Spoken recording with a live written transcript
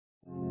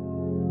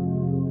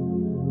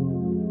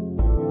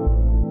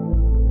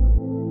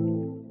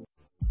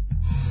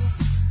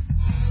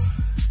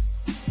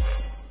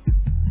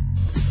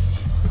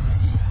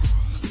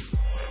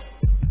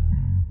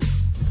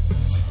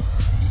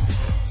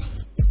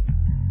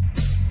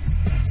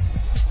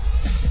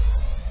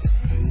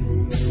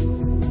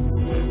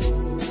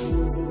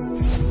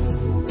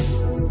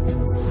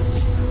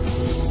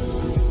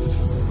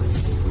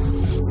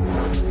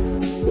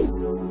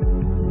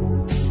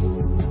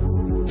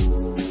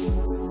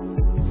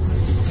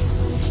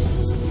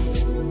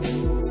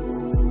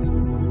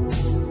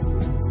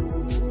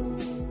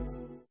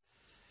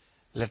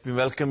Let me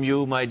welcome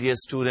you, my dear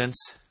students,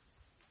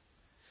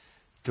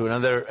 to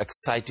another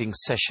exciting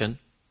session,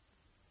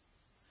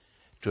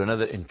 to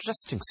another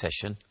interesting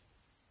session,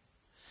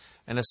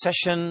 and a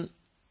session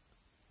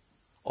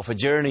of a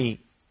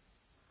journey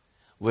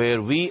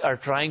where we are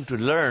trying to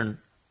learn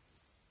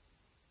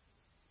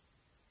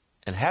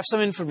and have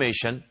some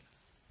information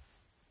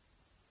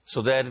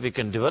so that we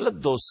can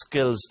develop those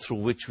skills through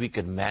which we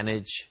can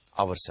manage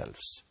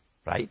ourselves,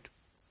 right?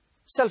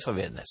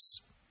 Self-awareness.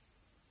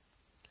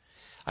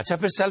 अच्छा,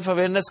 फिर self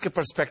awareness के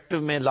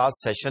perspective में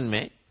last session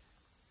में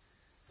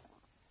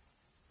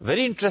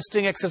very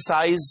interesting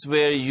exercise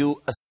where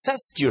you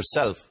assessed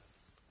yourself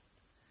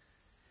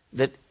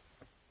that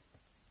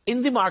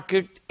in the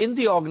market, in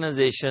the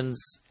organizations,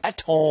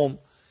 at home,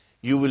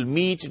 you will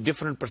meet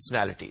different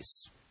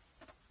personalities.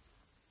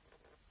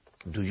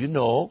 Do you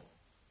know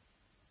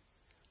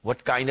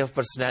what kind of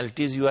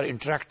personalities you are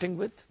interacting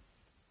with?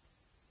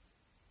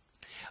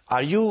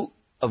 Are you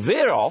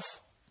aware of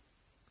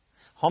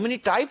how many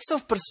types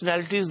of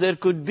personalities there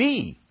could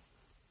be?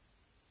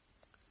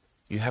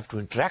 You have to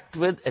interact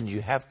with and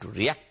you have to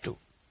react to.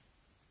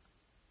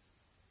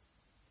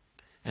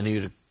 And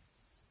you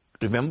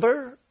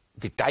remember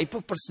the type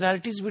of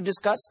personalities we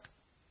discussed?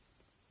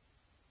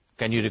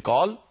 Can you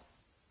recall?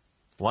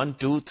 1,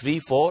 2, 3,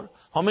 4.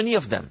 How many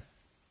of them?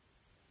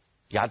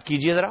 Yaad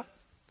kijiye zara.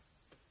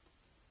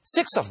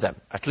 6 of them,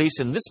 at least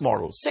in this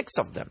model, 6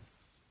 of them.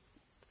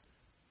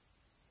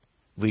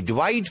 We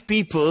divide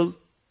people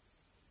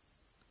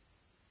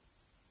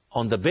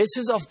on the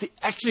basis of the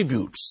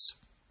attributes.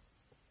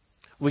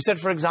 We said,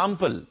 for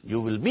example, you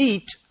will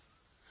meet,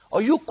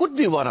 or you could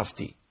be one of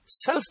the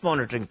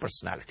self-monitoring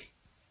personality.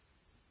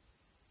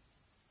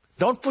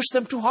 Don't push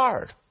them too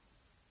hard.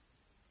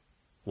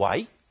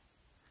 Why?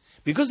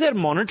 Because they're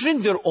monitoring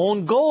their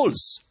own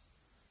goals.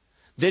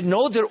 They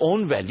know their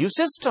own value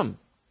system.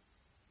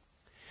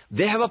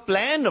 They have a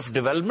plan of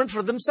development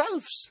for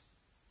themselves.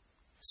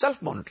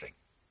 Self-monitoring.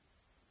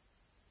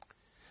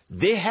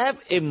 They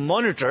have a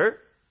monitor,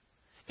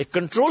 a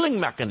controlling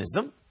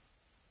mechanism,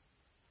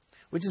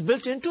 which is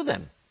built into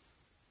them.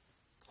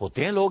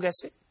 होते हैं लोग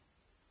ऐसे.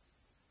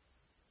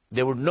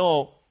 They would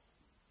know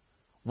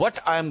what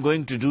I am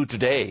going to do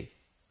today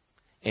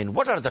and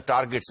what are the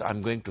targets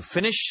I'm going to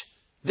finish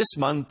this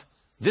month,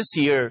 this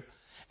year,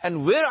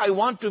 and where I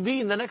want to be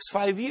in the next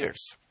 5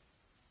 years.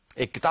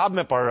 एक किताब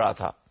में पढ़ रहा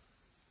था,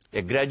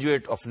 a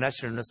graduate of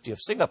National University of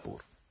Singapore,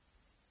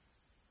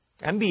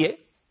 MBA.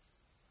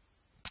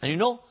 And you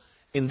know,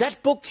 in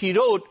that book he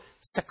wrote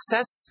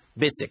Success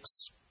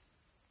Basics.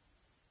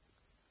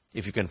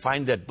 If you can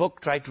find that book,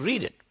 try to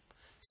read it.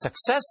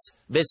 Success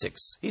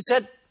Basics. He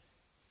said,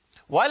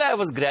 while I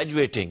was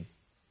graduating,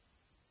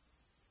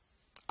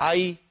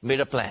 I made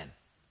a plan.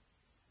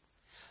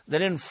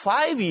 That in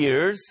 5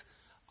 years,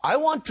 I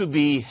want to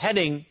be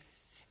heading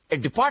a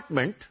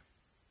department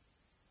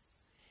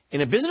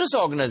in a business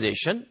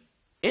organization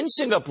in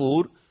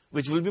Singapore,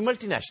 which will be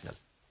multinational.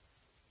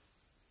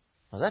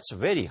 Now that's a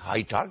very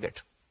high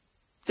target.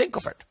 Think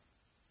of it.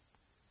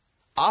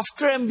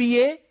 After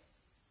MBA,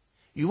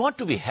 you want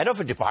to be head of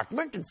a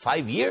department in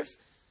 5 years?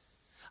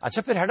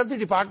 अच्छा, फिर head of the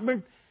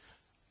department,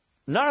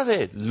 not of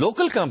a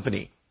local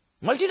company,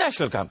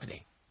 multinational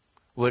company,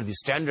 where the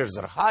standards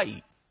are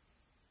high.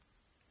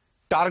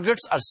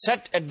 Targets are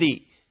set at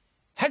the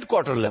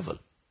headquarter level.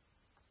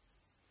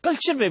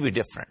 Culture may be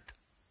different.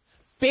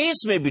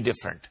 Pace may be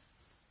different.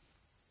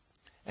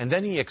 And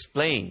then he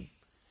explained,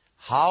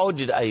 how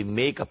did I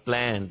make a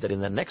plan that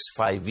in the next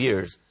 5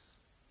 years,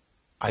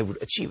 I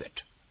would achieve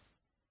it?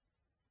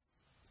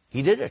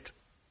 He did it.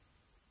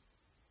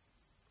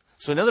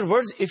 So in other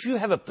words, if you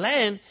have a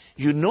plan,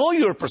 you know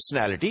your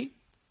personality,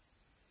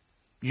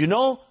 you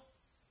know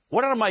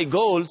what are my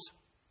goals,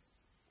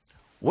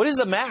 what is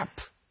the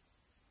map,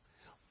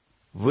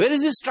 where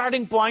is the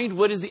starting point,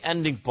 where is the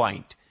ending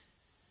point,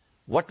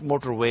 what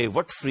motorway,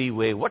 what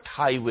freeway, what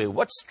highway,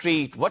 what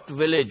street, what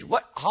village,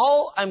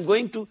 how I'm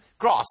going to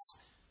cross.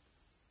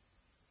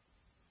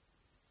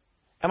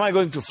 Am I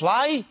going to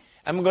fly?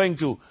 Am I going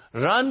to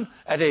run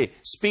at a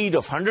speed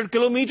of 100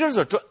 kilometers?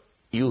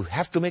 You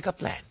have to make a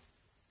plan.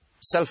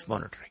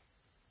 Self-monitoring.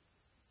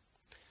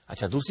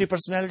 अच्छा, दूसरी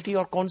personality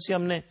और कौन सी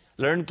हमने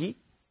learn की?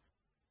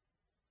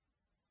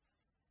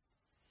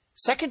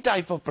 Second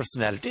type of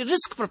personality,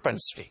 risk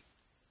propensity.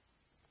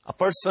 A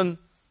person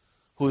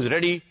who is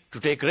ready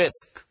to take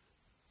risk.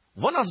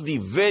 One of the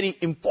very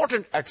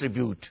important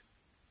attribute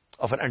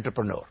of an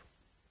entrepreneur.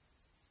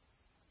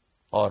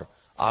 और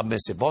आप में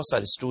से बहुत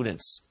सारे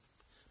students,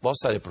 बहुत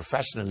सारे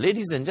professional,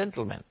 ladies and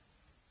gentlemen,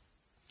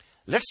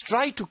 let's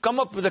try to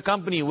come up with a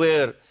company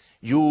where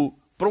you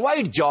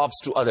provide jobs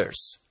to others.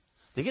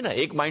 देखिए ना,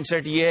 एक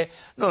mindset ये है,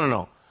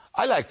 no,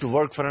 I like to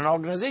work for an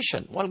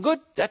organization. Well,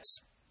 good, that's,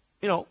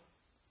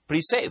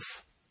 pretty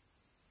safe.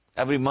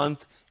 Every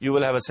month you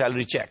will have a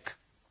salary check.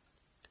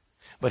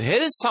 But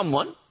here is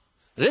someone,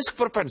 risk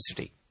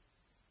propensity.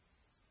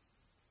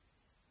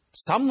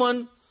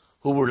 Someone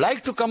who would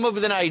like to come up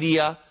with an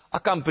idea, a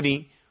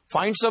company,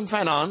 find some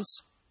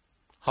finance,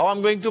 how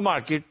I'm going to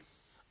market,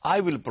 I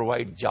will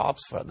provide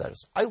jobs for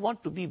others. I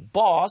want to be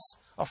boss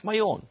of my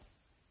own.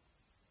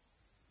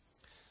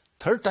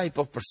 Third type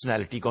of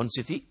personality कौन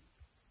सी थी?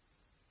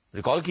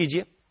 Recall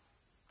कीजिए.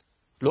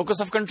 Locus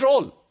of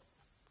control.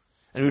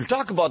 And we'll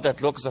talk about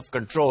that locus of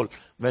control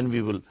when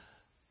we will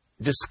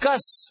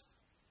discuss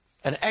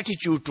an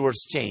attitude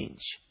towards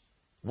change.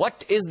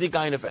 What is the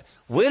kind of...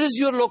 Where is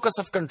your locus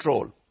of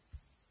control?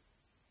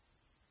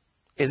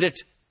 Is it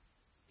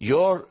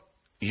your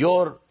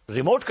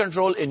remote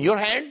control in your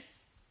hand?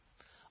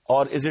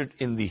 Or is it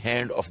in the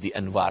hand of the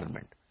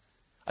environment?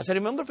 अच्छा,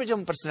 remember पे जब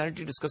हम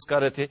personality discuss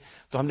कर रहे थे,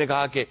 तो हमने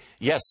कहा कि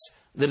yes,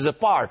 there is a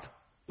part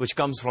which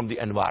comes from the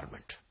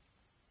environment.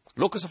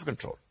 Locus of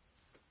control.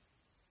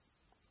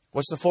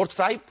 What's the fourth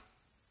type?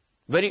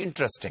 Very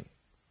interesting.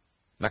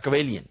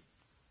 Machiavellian.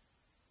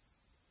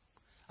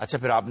 अच्छा,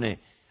 फिर आपने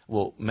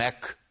वो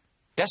Mac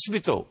test भी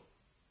तो...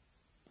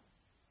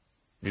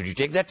 Did you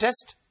take that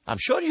test? I'm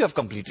sure you have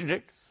completed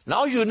it.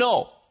 Now you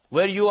know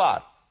where you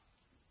are.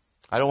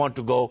 I don't want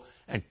to go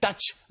and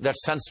touch that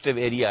sensitive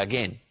area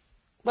again.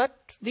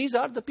 But these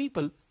are the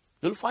people.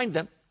 You'll find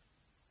them.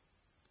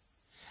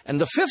 And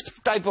the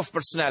fifth type of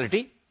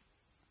personality,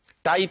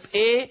 type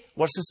A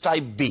versus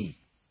type B,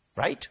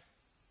 right?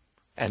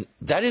 And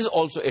that is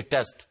also a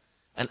test,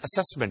 an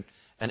assessment,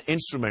 an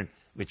instrument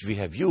which we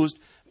have used.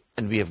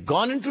 And we have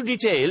gone into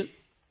detail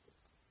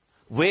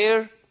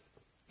where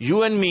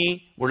you and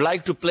me would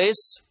like to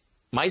place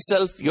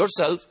myself,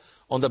 yourself,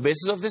 on the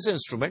basis of this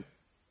instrument,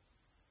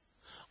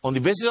 on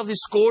the basis of the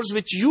scores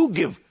which you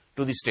give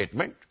to the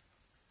statement,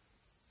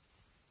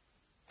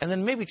 and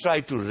then maybe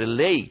try to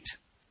relate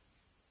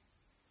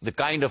the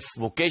kind of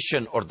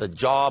vocation or the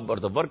job or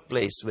the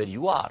workplace where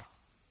you are.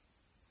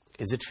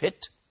 Is it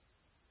fit?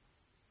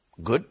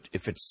 Good.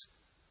 If it's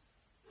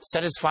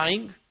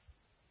satisfying?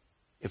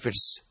 If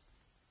it's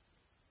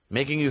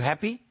making you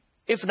happy?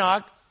 If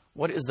not,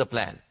 what is the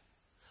plan?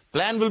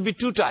 Plan will be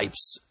two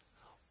types.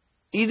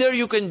 Either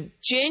you can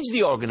change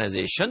the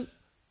organization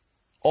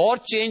or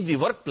change the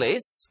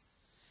workplace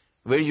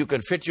where you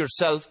can fit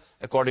yourself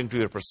according to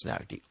your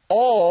personality.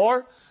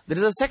 Or there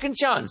is a second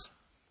chance.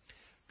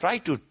 Try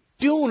to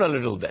tune a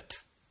little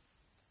bit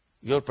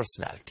your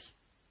personality.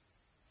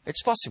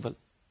 It's possible.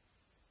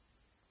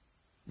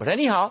 But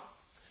anyhow,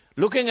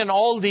 looking at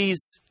all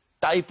these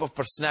type of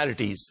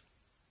personalities,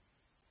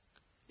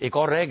 एक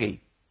और रह गई.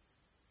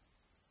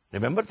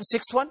 Remember the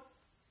sixth one?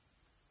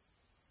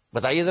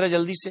 बताइए जरा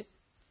जल्दी से.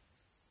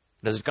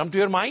 Does it come to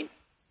your mind?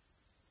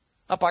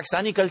 अब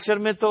Pakistani culture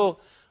में तो,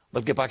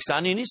 बल्कि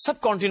पाकिस्तानी नहीं, सब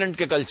कॉन्टिनेंट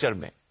के कल्चर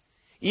में,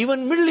 इवन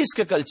मिडिल ईस्ट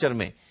के कल्चर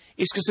में,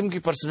 इस किस्म की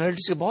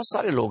पर्सनैलिटी से बहुत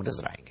सारे लोग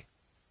नजर आएंगे.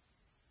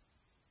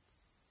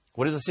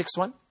 What is the sixth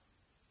one?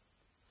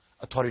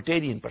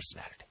 Authoritarian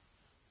personality.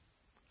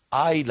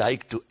 I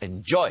like to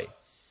enjoy.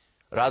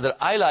 Rather,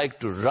 I like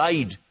to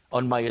ride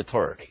on my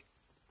authority.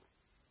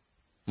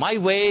 My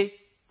way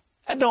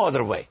and no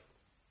other way.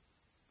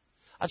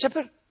 अच्छा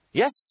फिर,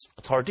 yes,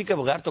 authority के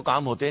बगैर तो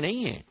काम होते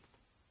नहीं हैं.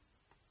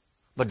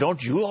 But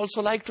don't you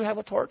also like to have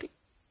authority?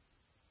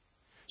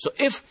 So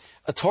if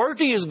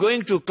authority is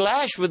going to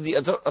clash with the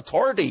other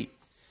authority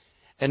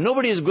and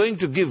nobody is going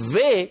to give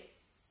way,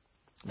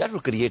 that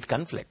will create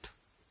conflict.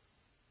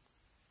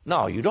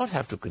 No, you don't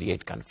have to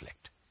create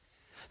conflict.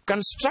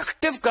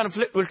 Constructive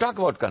conflict, we'll talk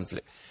about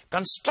conflict.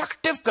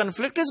 Constructive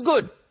conflict is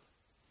good.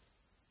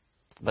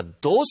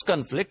 But those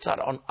conflicts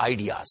are on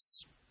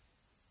ideas.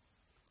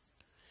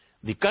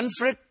 The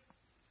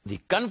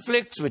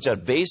conflicts which are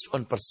based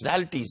on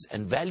personalities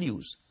and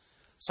values,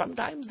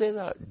 sometimes they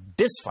are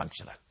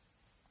dysfunctional.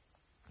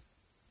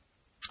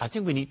 I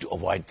think we need to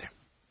avoid them.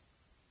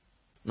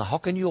 Now, how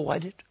can you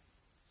avoid it?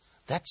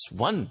 That's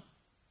one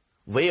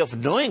way of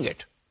knowing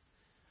it.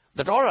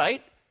 That, all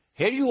right,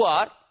 here you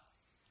are,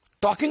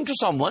 talking to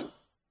someone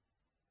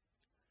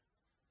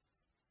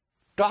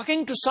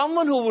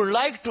who would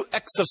like to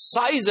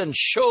exercise and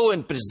show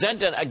and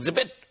present and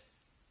exhibit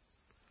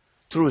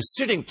through his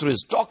sitting, through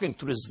his talking,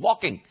 through his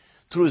walking,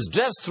 through his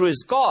dress, through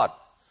his car,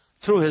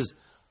 through his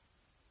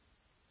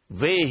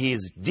way he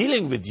is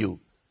dealing with you,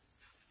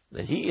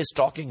 that he is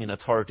talking in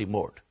authority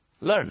mode.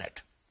 Learn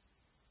it.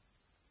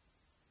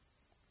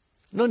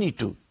 No need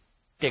to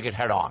take it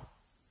head on.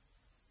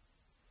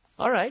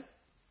 All right.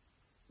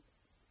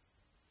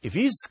 If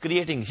he's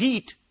creating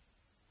heat,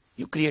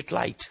 you create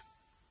light.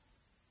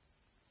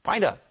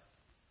 Find a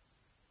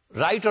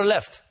right or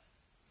left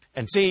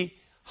and see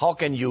how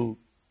can you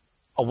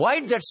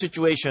avoid that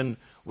situation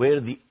where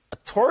the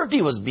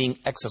authority was being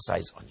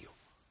exercised on you.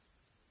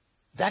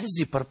 That is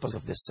the purpose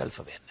of this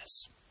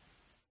self-awareness.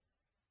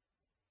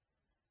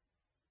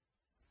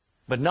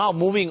 But now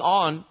moving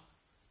on,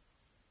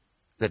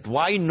 that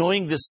why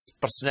knowing this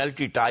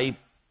personality type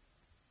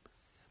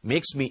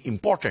makes me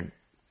important.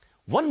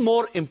 One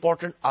more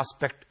important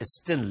aspect is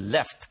still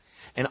left.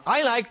 And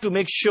I like to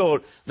make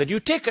sure that you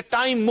take a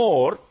time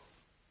more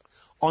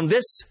on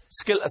this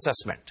skill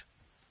assessment.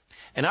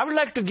 And I would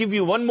like to give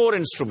you one more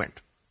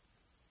instrument.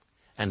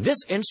 And this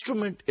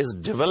instrument is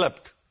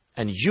developed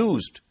and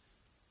used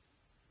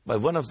by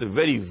one of the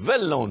very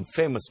well-known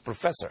famous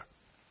professor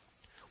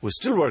who's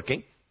still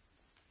working,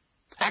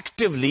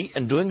 actively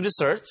and doing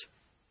research,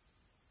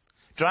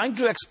 trying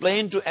to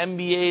explain to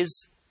MBAs,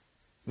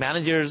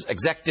 managers,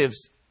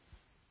 executives,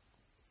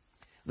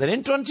 that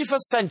in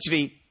 21st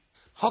century,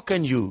 how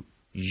can you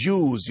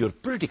use your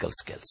political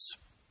skills?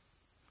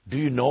 Do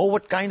you know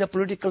what kind of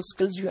political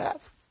skills you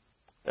have?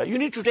 You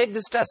need to take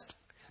this test.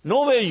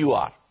 Know where you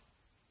are.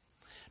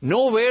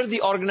 Know where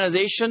the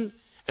organization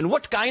and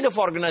what kind of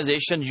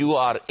organization you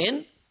are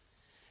in,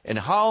 and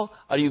how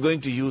are you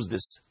going to use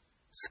this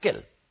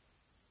skill.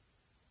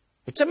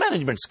 It's a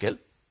management skill.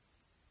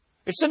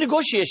 It's a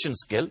negotiation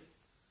skill,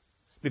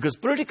 because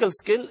political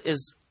skill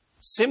is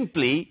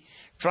simply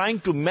trying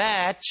to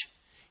match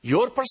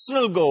your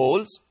personal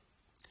goals,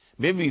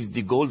 maybe with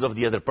the goals of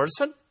the other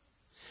person,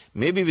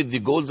 maybe with the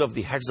goals of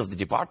the heads of the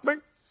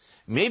department,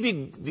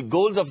 maybe the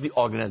goals of the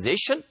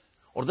organization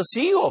or the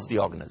CEO of the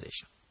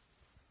organization.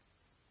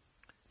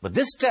 But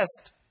this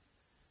test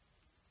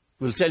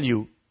will tell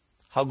you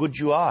how good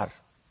you are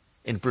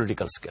in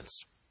political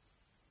skills.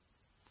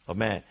 और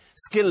मैं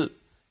skill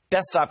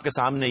test आपके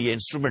सामने ये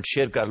instrument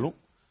share कर लूं,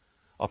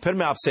 और फिर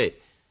मैं आपसे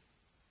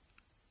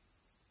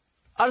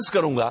अर्ज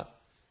करूंगा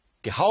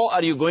कि how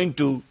are you going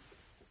to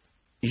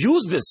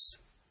use this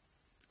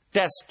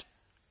test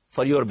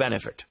for your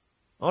benefit.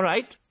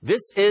 Alright,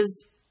 this is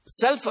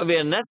self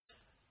awareness,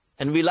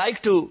 and we like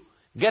to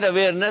get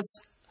awareness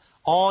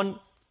on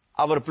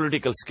our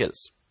political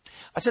skills.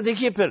 अच्छा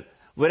देखिए, फिर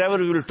wherever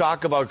we will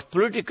talk about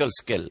political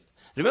skill,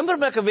 remember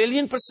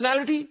Machiavellian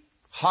personality?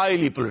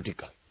 Highly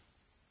political.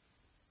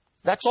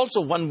 That's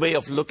also one way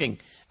of looking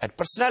at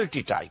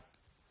personality type.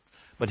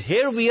 But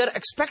here we are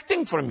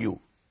expecting from you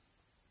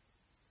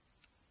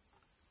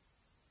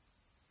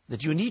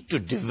that you need to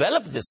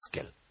develop this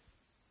skill.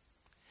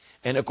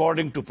 And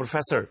according to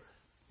Professor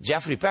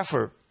Jeffrey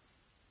Pfeffer,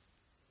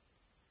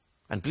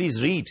 and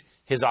please read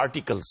his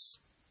articles,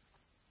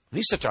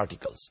 research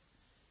articles.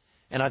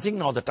 And I think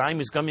now the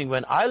time is coming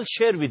when I'll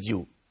share with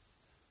you,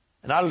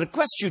 and I'll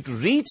request you to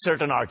read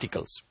certain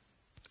articles,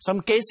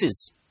 some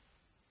cases,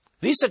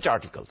 research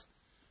articles,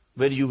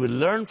 where you will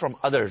learn from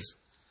others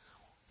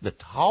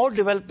that how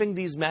developing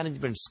these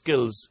management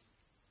skills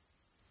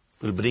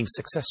will bring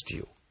success to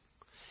you,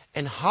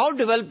 and how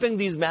developing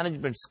these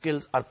management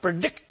skills are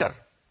predictor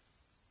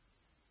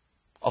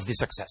of the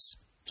success.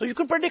 So you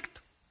can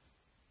predict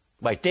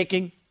by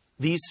taking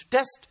these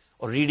tests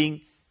or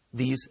reading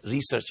these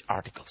research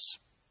articles.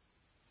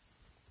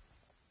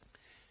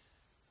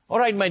 All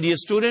right, my dear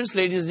students,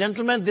 ladies and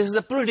gentlemen, this is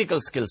a political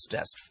skills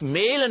test.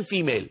 Male and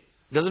female,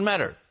 doesn't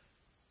matter.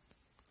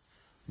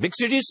 Big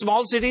cities,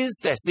 small cities,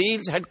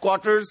 tehseels,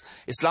 headquarters,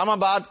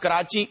 Islamabad,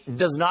 Karachi,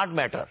 does not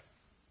matter.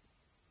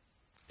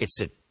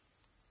 It's a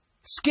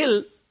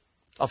skill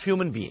of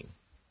human being.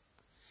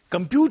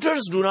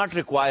 Computers do not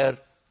require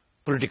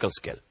political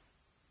skill.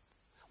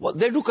 Well,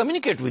 they do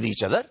communicate with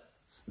each other.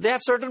 They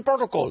have certain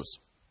protocols.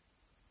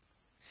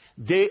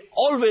 They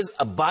always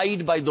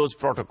abide by those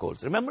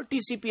protocols. Remember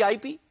TCP,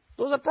 IP?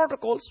 Those are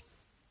protocols.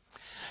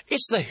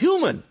 It's the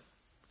human,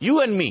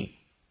 you and me,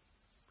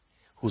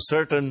 who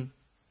certain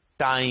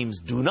times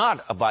do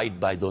not abide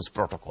by those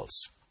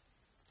protocols.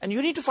 And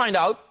you need to find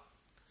out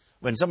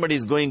when somebody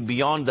is going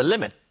beyond the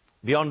limit,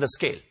 beyond the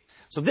scale.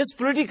 So this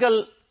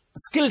political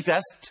skill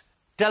test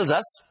tells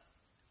us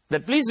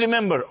that, please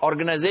remember,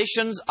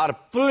 organizations are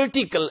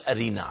political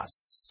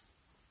arenas.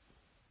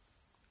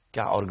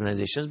 क्या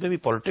organizations में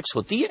भी politics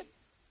होती है?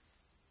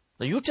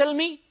 Now you tell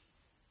me.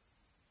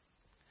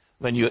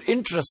 When your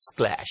interests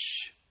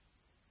clash,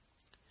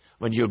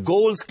 when your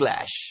goals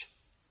clash,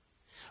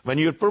 when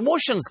your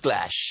promotions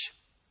clash,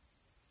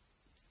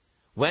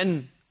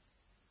 when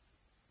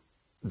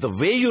the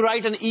way you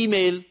write an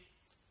email,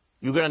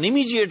 you get an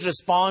immediate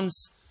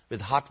response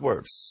with hot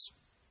words.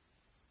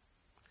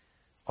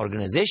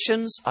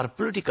 Organizations are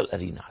political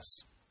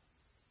arenas.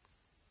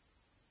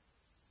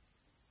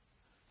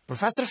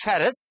 Professor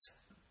Ferris,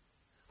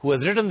 who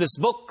has written this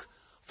book,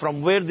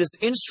 from where this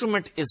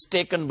instrument is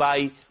taken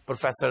by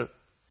Professor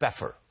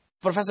Pfeffer.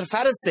 Professor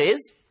Ferris says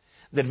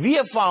that we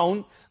have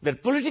found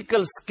that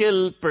political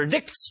skill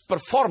predicts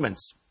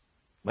performance.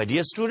 My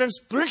dear students,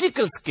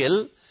 political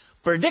skill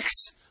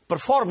predicts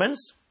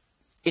performance,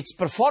 its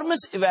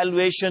performance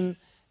evaluation,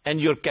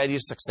 and your career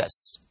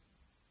success.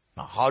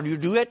 Now, how do you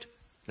do it?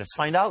 Let's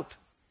find out.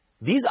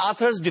 These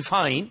authors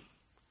define,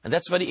 and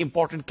that's a very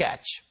important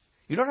catch.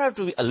 You don't have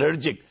to be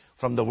allergic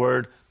from the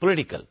word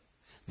political.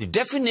 The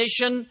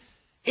definition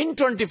in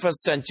 21st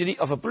century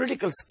of a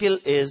political skill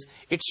is,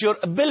 it's your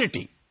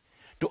ability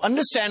to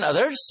understand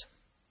others.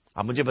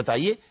 आप मुझे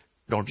बताइए,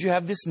 don't you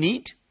have this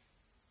need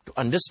to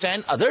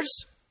understand others?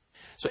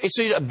 So it's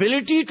your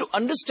ability to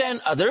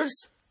understand others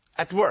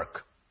at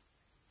work,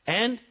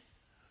 and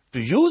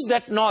to use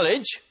that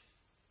knowledge.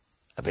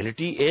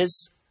 Ability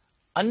is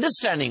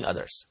understanding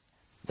others.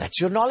 That's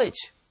your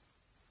knowledge.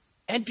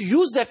 And to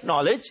use that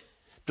knowledge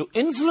to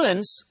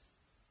influence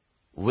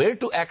where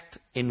to act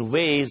in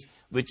ways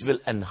which will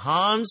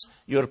enhance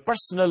your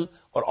personal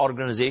or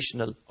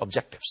organizational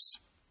objectives.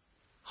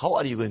 How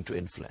are you going to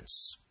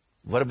influence?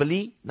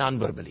 Verbally,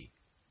 non-verbally.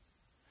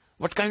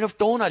 What kind of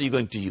tone are you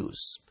going to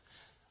use?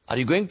 Are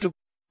you going to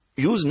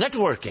use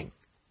networking?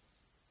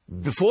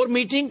 Before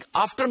meeting,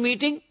 after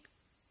meeting?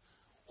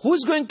 Who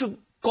is going to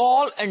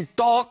call and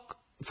talk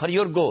for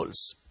your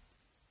goals?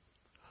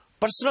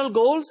 Personal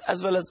goals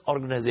as well as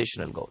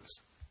organizational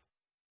goals.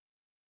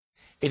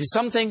 It is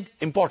something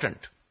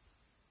important.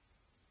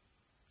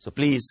 So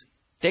please,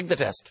 take the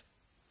test.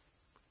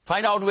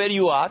 Find out where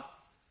you are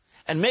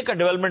and make a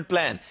development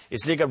plan.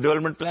 इसलिए कि अब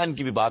development plan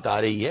की भी बात आ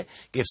रही है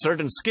कि if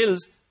certain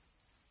skills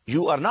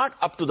you are not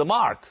up to the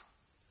mark,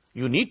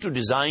 you need to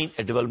design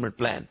a development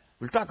plan.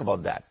 We'll talk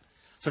about that.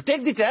 So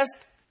take the test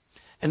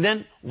and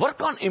then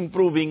work on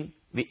improving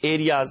the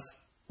areas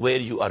where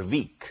you are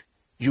weak.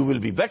 You will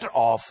be better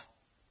off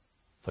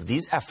for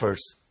these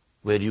efforts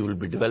where you will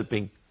be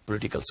developing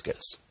political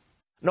skills.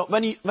 Now,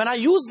 when I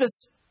use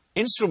this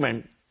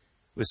instrument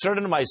with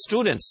certain of my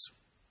students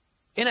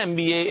in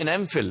MBA, in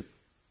MPhil,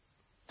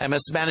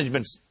 MS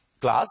Management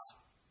class,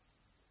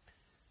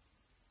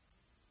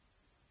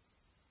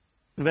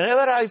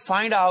 whenever I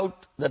find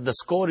out that the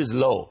score is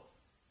low,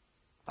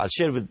 I'll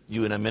share with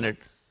you in a minute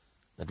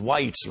that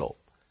why it's low.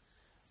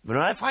 When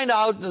I find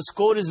out the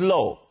score is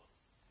low,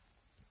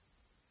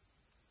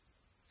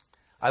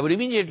 I would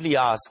immediately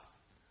ask,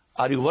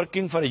 are you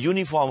working for a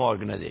uniform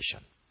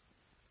organization?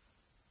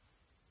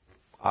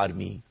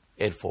 Army,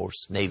 Air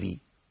Force,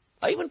 Navy,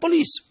 or even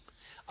police.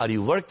 Are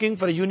you working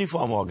for a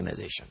uniform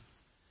organization?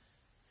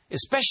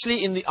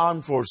 Especially in the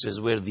armed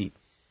forces where the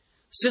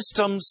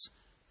systems,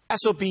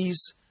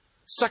 SOPs,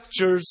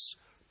 structures,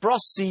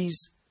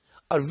 processes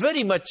are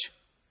very much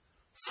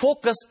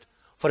focused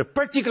for a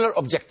particular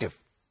objective.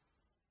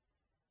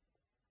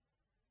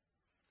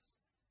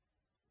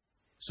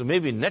 So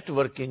maybe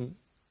networking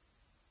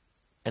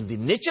and the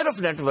nature of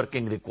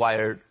networking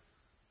required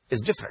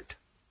is different.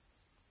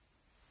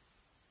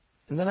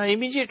 And then I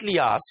immediately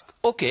ask,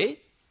 okay,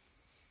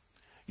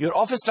 your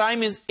office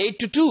time is 8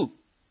 to 2,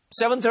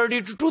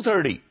 7:30 to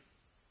 2:30.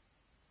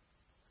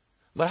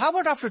 But how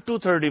about after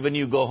 2:30 when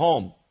you go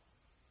home?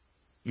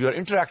 You are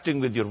interacting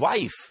with your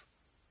wife,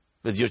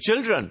 with your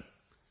children.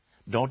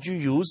 Don't you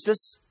use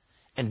this?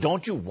 And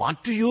don't you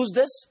want to use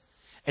this?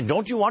 And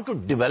don't you want to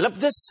develop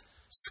this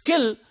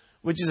skill,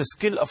 which is a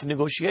skill of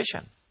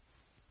negotiation?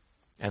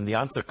 And the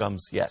answer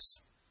comes,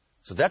 yes.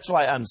 So that's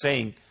why I'm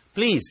saying,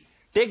 please,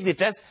 take the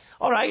test.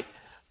 All right.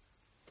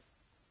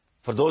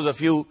 For those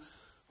of you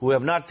who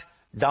have not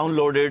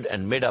downloaded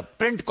and made a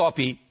print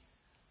copy,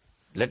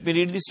 let me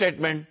read the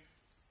statement,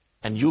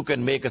 and you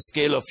can make a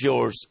scale of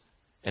yours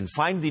and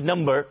find the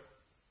number,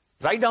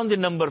 write down the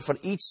number for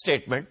each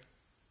statement,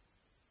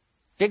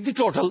 take the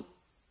total,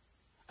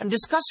 and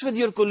discuss with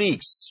your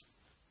colleagues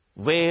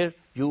where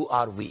you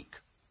are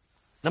weak.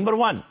 Number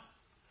 1,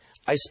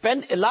 I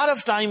spend a lot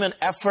of time and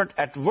effort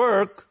at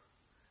work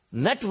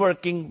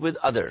networking with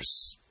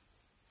others.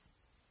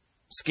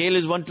 Scale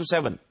is 1 to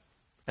 7.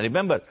 And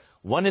remember,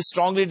 1 is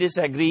strongly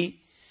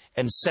disagree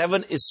and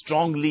 7 is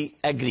strongly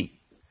agree.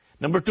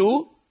 Number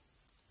 2,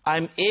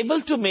 I'm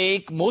able to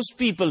make most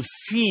people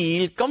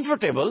feel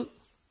comfortable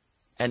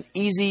and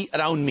easy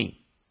around me.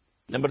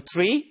 Number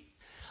 3,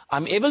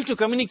 I'm able to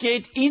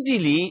communicate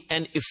easily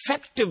and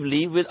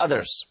effectively with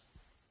others.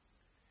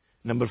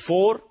 Number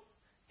 4,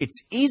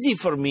 it's easy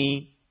for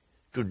me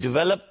to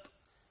develop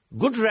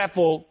good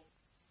rapport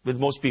with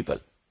most people.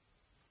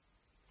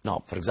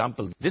 Now, for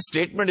example, this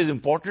statement is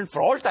important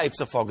for all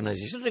types of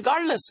organizations,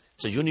 regardless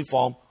it's a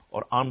uniform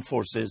or armed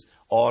forces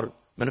or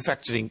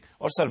manufacturing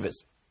or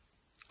service.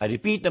 I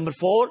repeat, number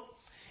 4,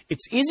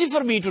 it's easy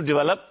for me to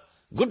develop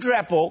good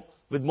rapport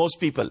with most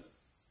people.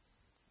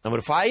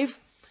 Number 5,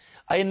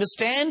 I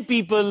understand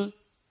people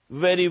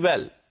very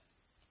well.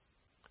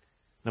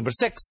 Number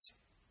 6,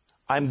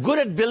 I'm good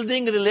at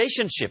building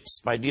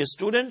relationships. My dear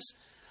students,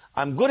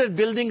 I'm good at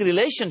building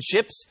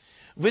relationships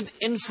with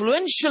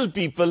influential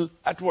people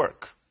at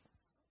work.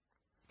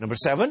 Number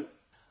 7,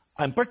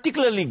 I'm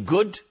particularly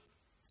good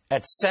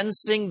at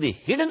sensing the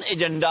hidden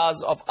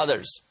agendas of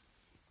others.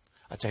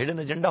 Acha, hidden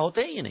agenda hote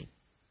hai ya nahi?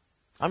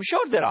 I'm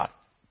sure there are.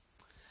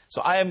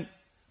 So I am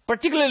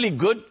particularly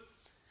good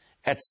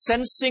at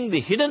sensing the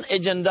hidden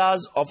agendas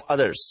of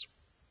others.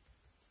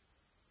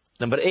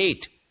 Number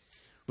 8,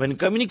 when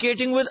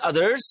communicating with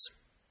others,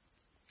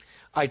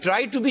 I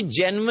try to be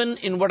genuine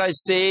in what I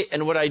say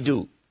and what I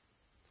do.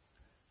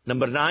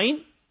 Number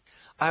 9,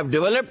 I have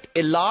developed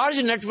a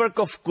large network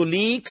of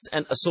colleagues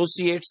and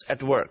associates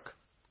at work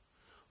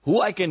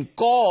who I can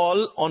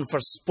call on for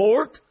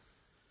support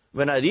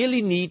when I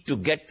really need to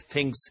get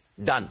things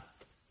done.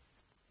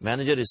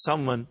 Manager is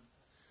someone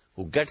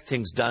who gets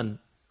things done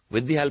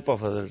with the help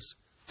of others,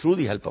 through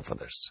the help of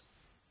others.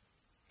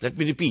 Let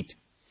me repeat.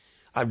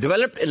 I've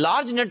developed a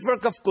large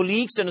network of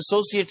colleagues and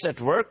associates at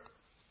work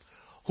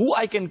who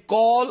I can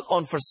call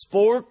on for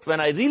support when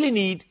I really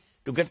need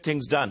to get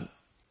things done.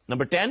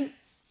 Number 10,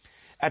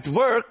 at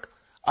work,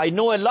 I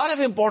know a lot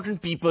of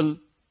important people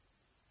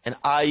and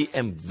I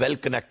am well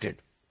connected.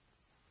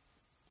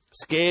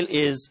 Scale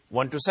is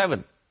 1 to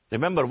 7.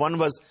 Remember, 1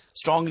 was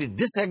strongly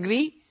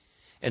disagree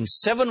and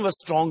 7 was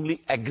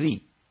strongly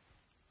agree.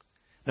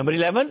 Number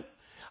 11,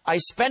 I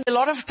spend a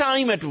lot of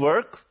time at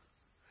work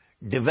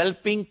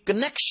developing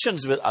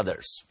connections with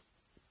others.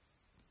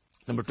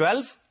 Number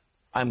 12,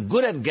 I'm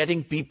good at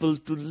getting people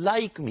to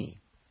like me.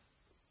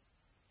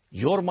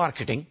 Your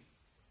marketing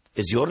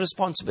is your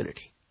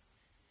responsibility.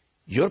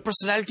 Your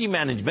personality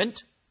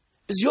management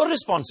is your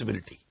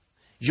responsibility.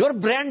 Your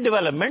brand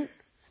development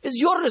is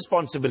your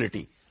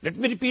responsibility. Let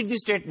me repeat the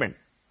statement.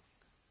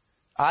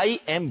 I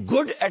am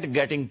good at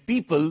getting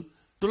people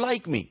to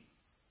like me.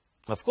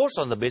 Of course,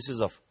 on the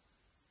basis of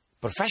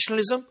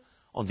professionalism,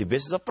 on the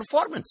basis of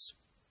performance.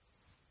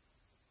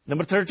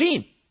 Number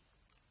 13,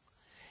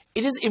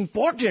 it is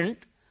important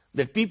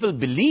that people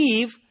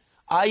believe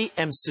I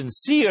am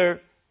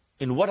sincere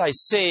in what I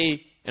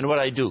say and what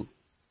I do.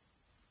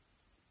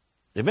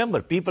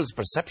 Remember, people's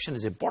perception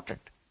is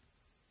important.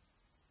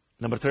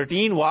 Number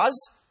 13 was,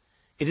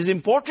 it is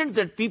important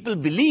that people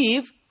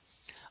believe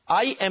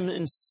I am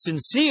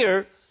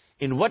sincere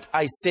in what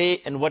I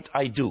say and what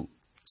I do.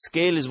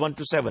 Scale is 1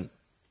 to 7.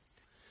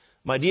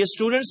 My dear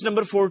students,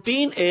 number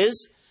 14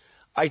 is,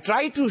 I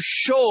try to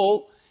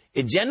show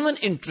a genuine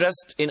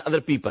interest in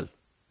other people.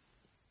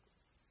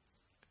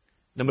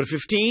 Number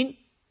 15,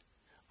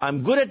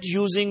 I'm good at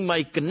using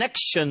my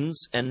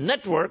connections and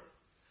network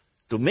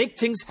to make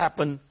things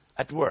happen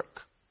at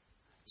work.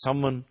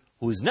 Someone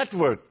who is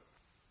networked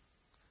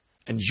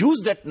and use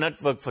that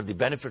network for the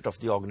benefit of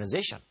the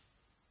organization.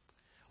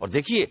 और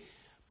देखिए,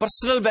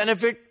 personal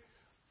benefit,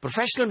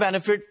 professional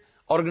benefit,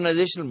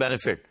 organizational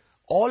benefit,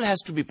 all has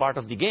to be part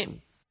of the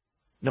game.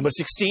 Number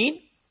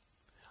 16,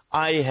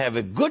 I have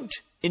a good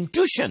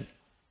intuition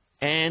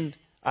and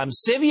I'm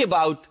savvy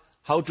about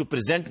how to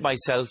present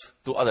myself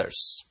to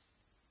others.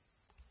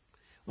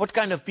 What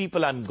kind of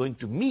people I'm going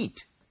to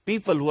meet?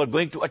 People who are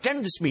going to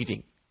attend this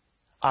meeting.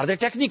 Are they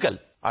technical?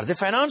 Are they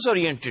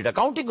finance-oriented,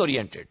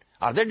 accounting-oriented?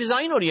 Are they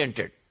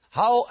design-oriented?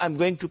 How I'm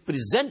going to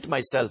present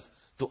myself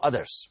to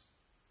others.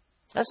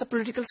 That's a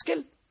political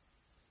skill.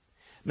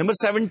 Number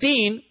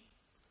 17,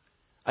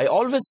 I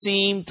always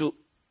seem to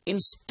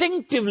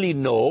instinctively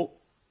know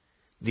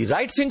the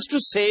right things to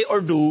say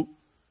or do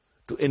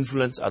to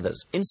influence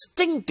others.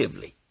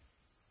 Instinctively.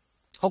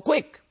 How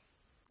quick?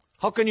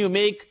 How can you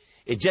make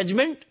a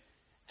judgment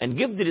and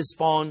give the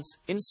response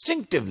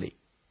instinctively?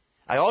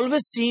 I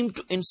always seem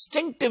to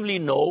instinctively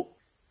know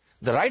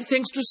the right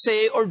things to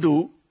say or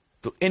do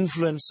to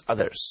influence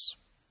others.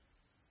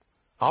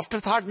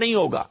 Afterthought nahi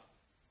hoga.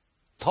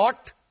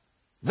 Thought,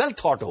 well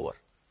thought over.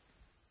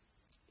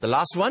 The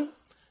last one,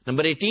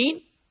 number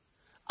 18,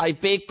 I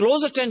pay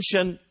close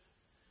attention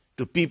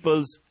to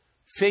people's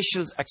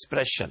facial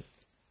expression.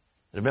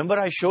 Remember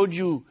I showed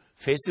you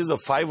faces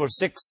of 5 or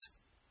 6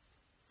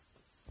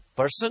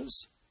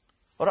 persons?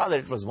 Or rather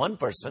it was one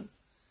person,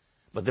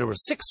 but there were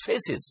 6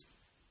 faces.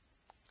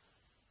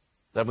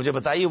 Now, mujhe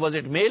bataiye, was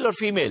it male or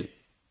female?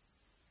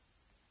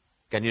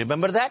 Can you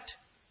remember that?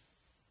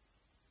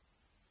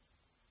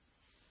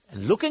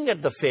 And looking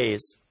at the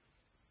face,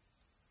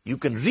 you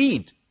can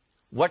read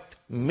what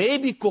may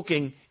be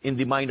cooking in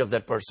the mind of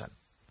that person.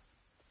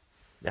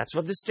 That's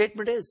what this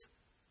statement is.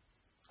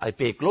 I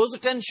pay close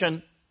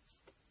attention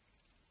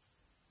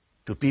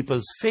to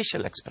people's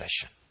facial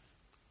expression.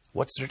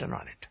 What's written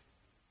on it?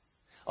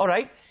 All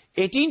right,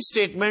 18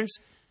 statements,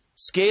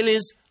 scale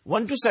is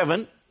 1 to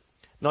 7.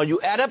 Now you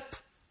add up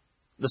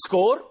the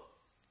score,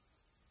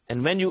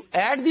 and when you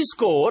add the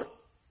score,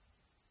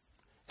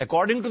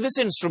 according to this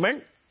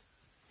instrument,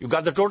 you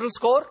got the total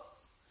score.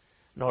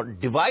 Now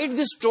divide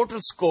this total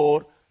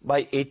score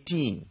by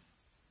 18.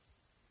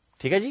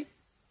 ठीक है जी?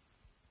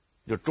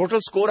 जो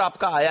total score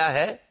आपका आया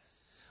है,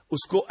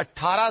 उसको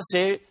 18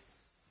 से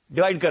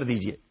divide कर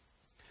दीजिए.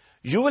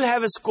 You will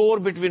have a score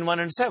between 1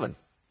 and 7.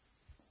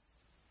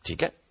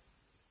 ठीक है?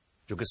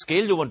 जो कि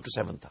scale जो 1 to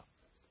 7 था.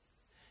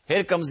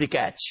 Here comes the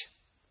catch.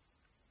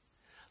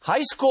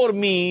 High score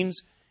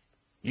means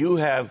you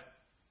have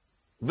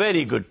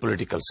very good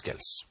political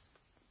skills.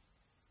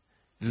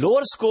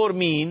 Lower score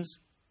means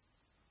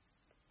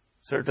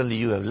certainly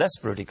you have less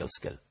political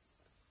skill.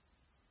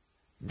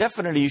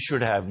 Definitely you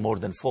should have more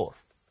than 4.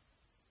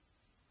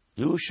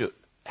 You should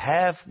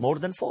have more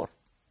than 4.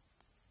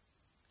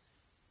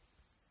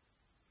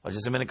 और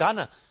जैसे मैंने कहा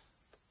ना,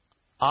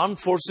 armed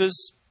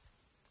forces,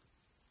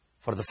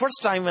 for the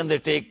first time when they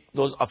take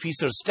those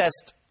officers'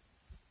 test,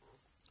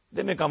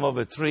 they may come up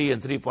with 3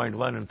 and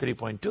 3.1 and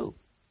 3.2.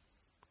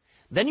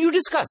 Then you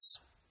discuss.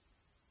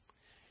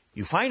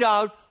 You find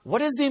out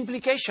what is the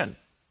implication.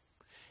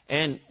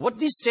 And what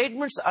these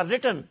statements are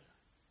written,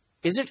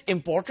 is it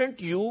important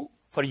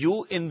for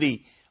you in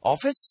the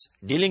office,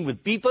 dealing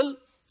with people,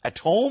 at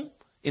home,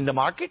 in the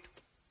market?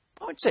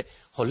 Oh, it's a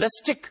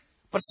holistic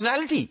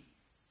personality.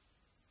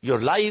 Your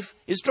life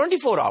is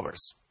 24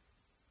 hours.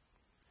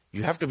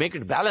 You have to make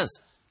it balance,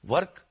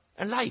 work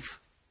and life.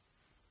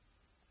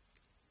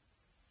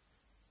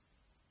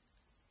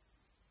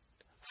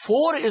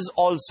 4 is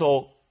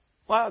also,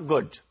 well,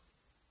 good.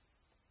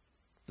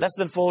 Less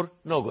than 4,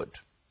 no good.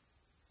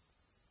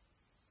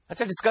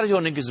 अच्छा, discourage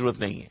होने की जरूरत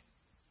नहीं है.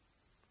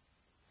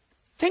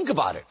 Think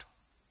about it.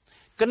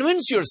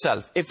 Convince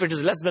yourself if it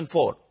is less than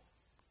 4.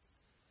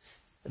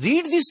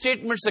 Read these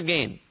statements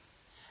again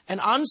and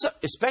answer,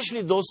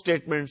 especially those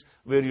statements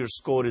where your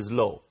score is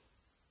low.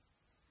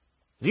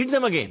 Read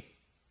them again.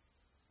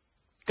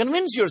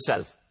 Convince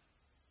yourself.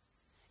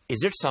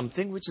 Is it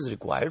something which is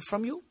required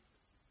from you?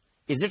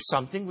 Is it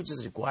something which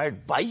is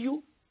required by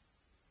you?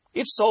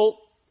 If so,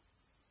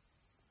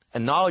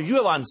 and now you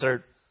have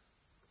answered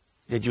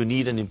that you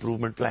need an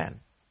improvement plan.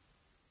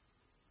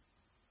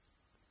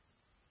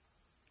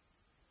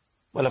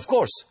 Well, of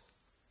course,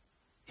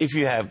 if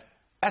you have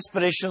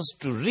aspirations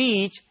to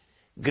reach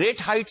great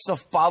heights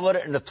of power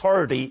and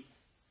authority,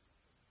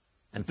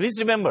 and please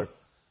remember,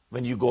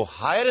 when you go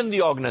higher in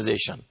the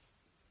organization,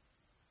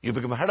 you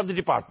become head of the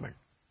department,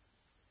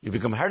 you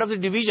become head of the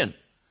division,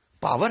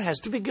 power has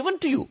to be given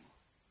to you.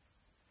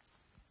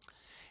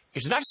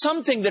 It's not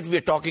something that we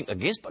are talking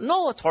against, but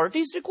no, authority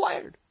is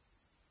required.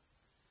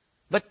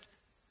 But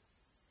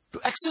to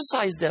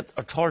exercise that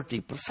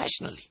authority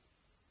professionally,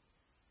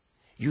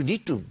 you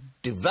need to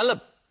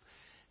develop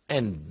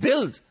and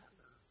build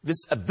this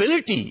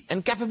ability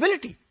and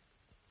capability.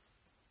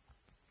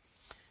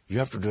 You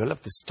have to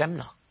develop this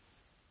stamina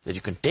that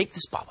you can take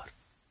this power.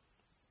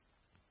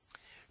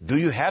 Do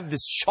you have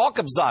this shock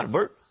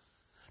absorber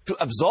to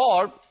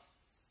absorb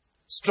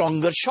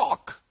stronger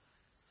shock?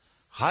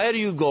 Higher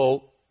you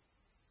go,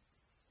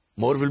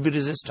 more will be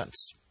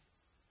resistance.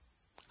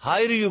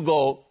 Higher you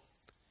go,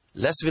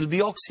 less will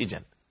be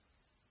oxygen.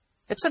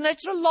 It's a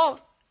natural law.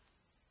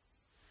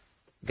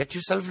 Get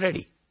yourself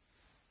ready.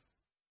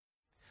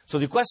 So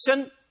the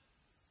question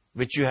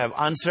which you have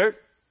answered,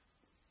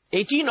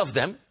 18 of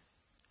them,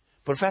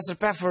 Professor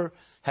Pfeffer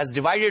has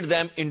divided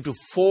them into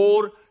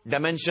 4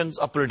 dimensions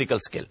of political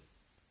skill.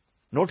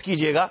 Note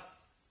कीजिएगा,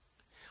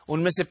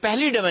 उनमें से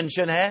पहली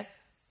dimension है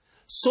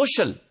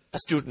social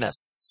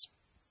astuteness.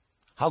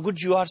 How good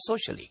you are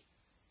socially.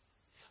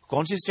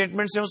 कौन सी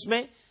statements हैं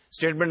उसमें?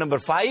 Statement number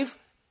 5,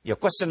 या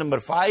question number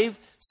 5,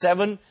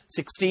 7,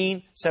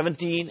 16,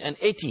 17 and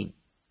 18.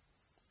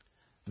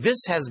 This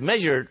has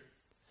measured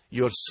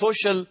your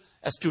social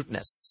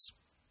astuteness.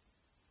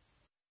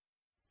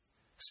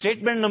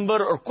 Statement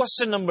number or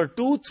question number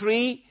 2,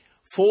 3,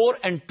 4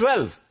 and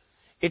 12,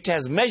 it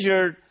has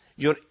measured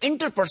your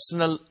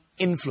interpersonal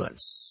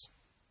influence.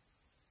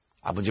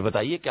 आप मुझे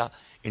बताइए क्या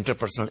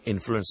interpersonal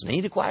influence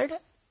नहीं required है?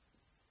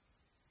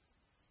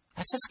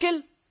 That's a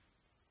skill.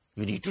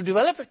 You need to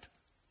develop it.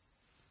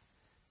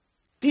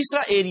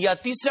 तीसरा area,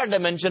 तीसरा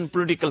dimension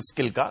political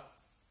skill का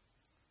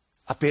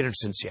apparent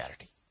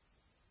sincerity.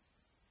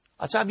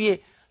 अच्छा, अब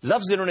ये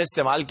लफ्ज इन्होंने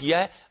इस्तेमाल किया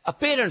है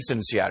apparent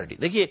sincerity.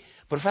 देखिए,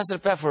 Professor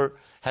Pfeffer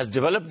has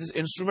developed this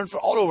instrument for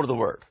all over the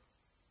world.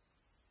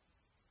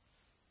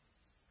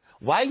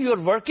 While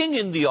you're working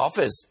in the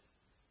office,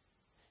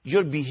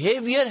 your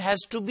behavior has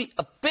to be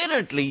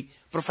apparently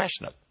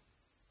professional.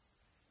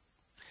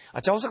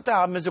 अच्छा, हो सकता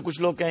है आप में से कुछ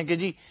लोग कहें कि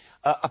जी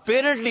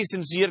apparently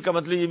sincere का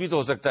मतलब ये भी तो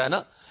हो सकता है ना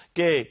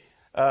कि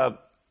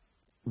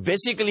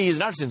basically he's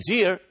not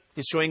sincere,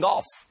 he's showing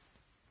off.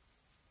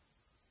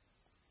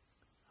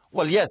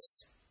 Well,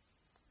 yes,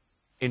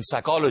 in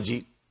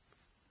psychology,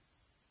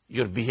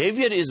 your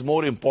behavior is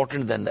more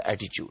important than the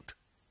attitude.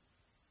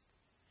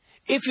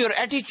 If your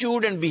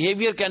attitude and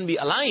behavior can be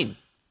aligned,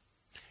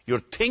 your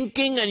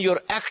thinking and your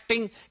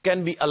acting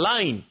can be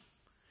aligned,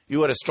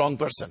 you are a strong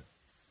person.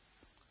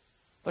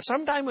 But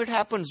sometimes it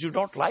happens you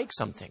don't like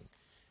something.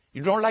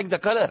 You don't like the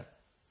color.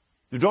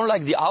 You don't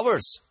like the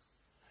hours.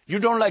 You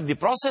don't like the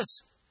process.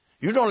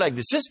 You don't like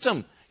the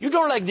system. You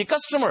don't like the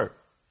customer.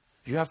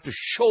 You have to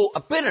show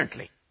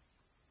apparently.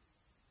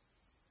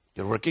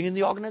 You're working in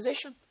the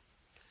organization,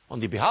 on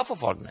the behalf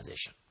of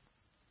organization.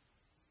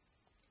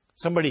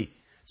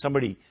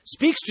 Somebody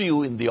speaks to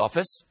you in the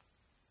office.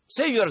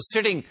 Say you are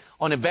sitting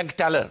on a bank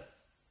teller.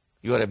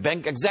 You are a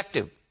bank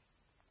executive.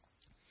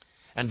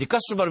 And the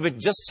customer which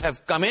just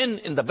have come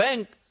in the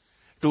bank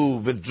to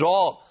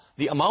withdraw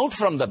the amount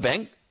from the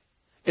bank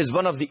is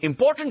one of the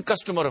important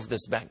customer of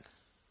this bank.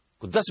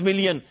 10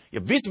 million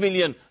या 20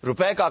 million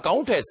रुपए का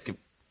account है इसके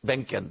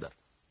bank के अंदर.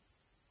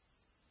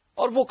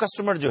 और वो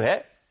customer जो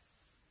है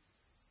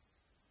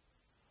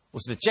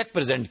उसने चेक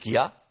प्रेजेंट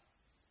किया.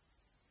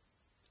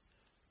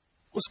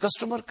 उस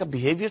कस्टमर का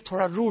बिहेवियर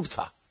थोड़ा रूड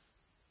था.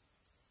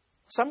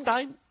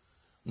 Sometimes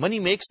money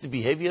makes the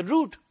behavior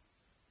rude.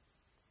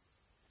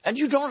 And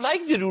you don't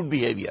like the rude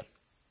behavior.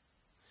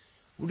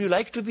 Would you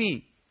like to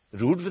be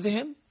rude with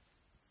him?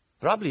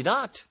 Probably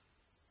not.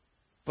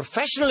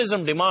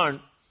 Professionalism demand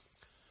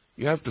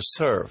you have to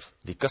serve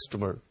the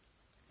customer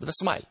with a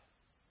smile.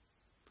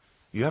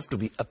 You have to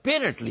be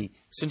apparently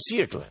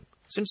sincere to him,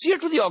 sincere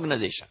to the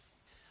organization.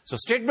 So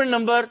statement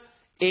number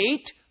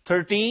 8,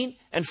 13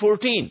 and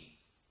 14,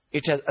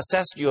 it has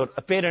assessed your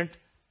apparent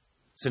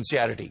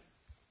sincerity.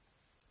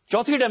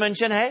 चौथी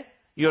dimension है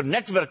your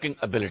networking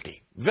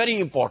ability. Very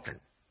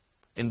important.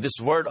 In this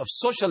world of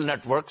social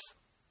networks,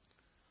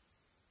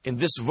 in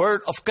this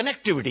world of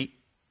connectivity,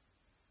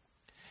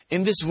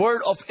 in this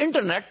world of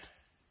internet,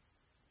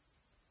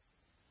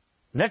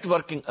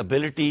 networking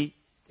ability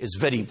is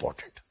very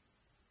important.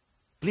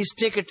 Please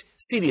take it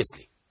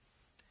seriously.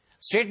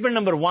 Statement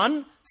number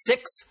 1,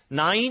 6,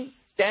 9,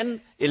 10,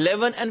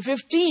 11 and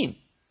 15.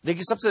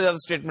 देखिए सबसे ज्यादा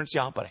statements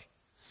यहां पर है.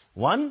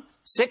 1,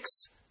 6,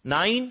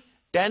 9,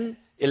 10,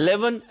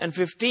 11 and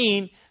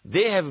 15,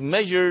 they have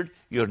measured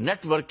your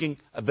networking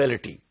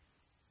ability.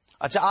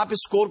 अच्छा, आप इस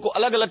score को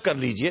अलग अलग कर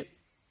लीजिए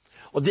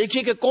और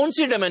देखिए कि कौन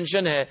सी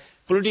डायमेंशन है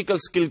पॉलिटिकल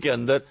स्किल के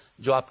अंदर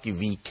जो आपकी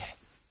वीक है.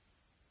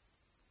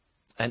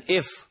 And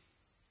if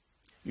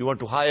you want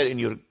to hire in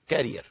your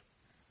career,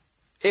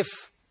 if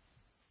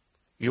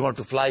you want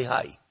to fly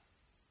high,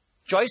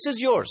 choice is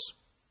yours.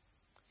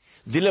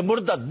 दिल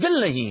मुर्दा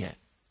दिल नहीं है,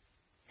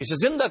 इसे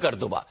जिंदा कर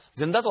दो.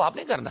 जिंदा तो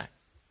आपने करना है.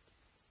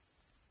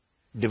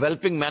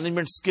 डेवलपिंग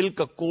मैनेजमेंट स्किल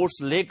का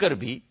कोर्स लेकर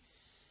भी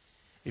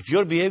if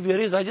your behavior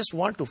is, I just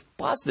want to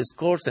pass this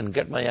course and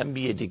get my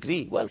MBA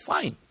degree, well,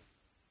 fine.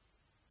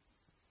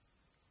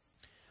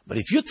 But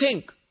if you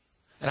think,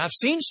 and I've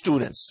seen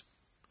students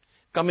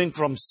coming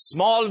from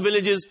small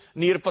villages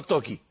near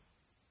Patoki,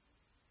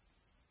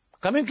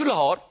 coming to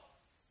Lahore,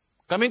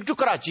 coming to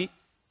Karachi,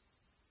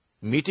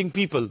 meeting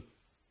people,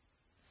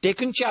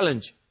 taking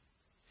challenge,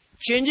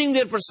 changing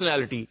their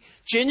personality,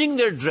 changing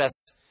their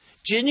dress,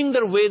 changing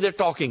their way they're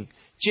talking,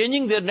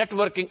 changing their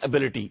networking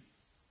ability,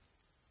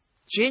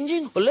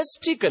 changing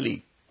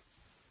holistically.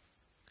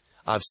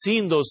 I've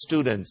seen those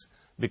students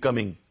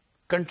becoming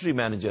country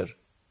manager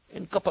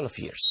in a couple of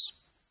years.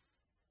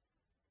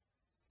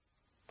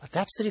 But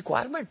that's the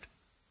requirement.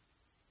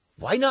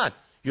 Why not?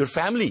 Your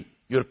family,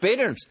 your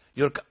parents,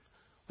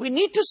 we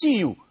need to see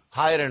you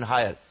higher and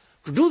higher.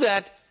 To do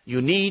that,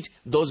 you need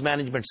those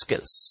management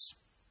skills.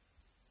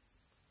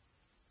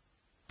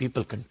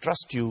 People can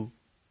trust you,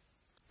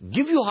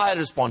 give you higher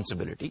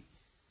responsibility,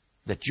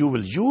 that you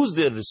will use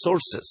their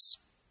resources,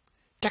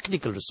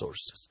 technical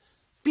resources,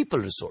 people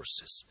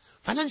resources,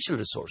 financial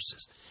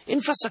resources,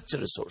 infrastructure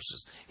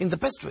resources, in the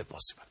best way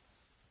possible.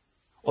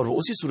 और वो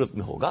उसी सूरत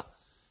में होगा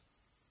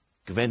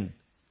कि when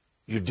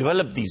you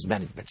develop these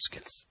management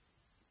skills.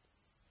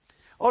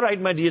 All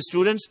right, my dear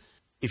students,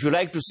 if you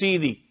like to see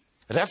the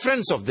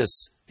reference of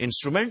this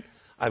instrument,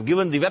 I've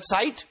given the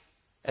website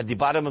at the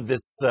bottom of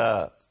this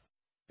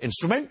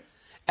instrument,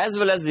 as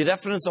well as the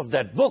reference of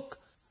that book,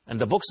 and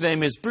the book's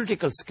name is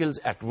Political Skills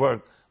at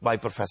Work by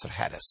Professor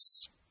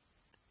Harris.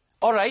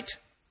 All right,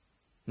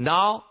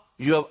 now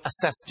you have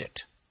assessed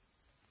it.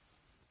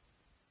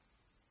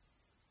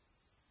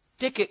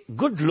 Take a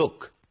good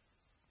look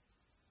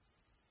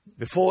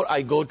before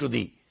I go to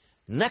the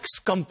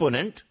next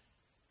component,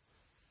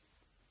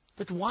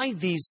 that why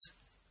these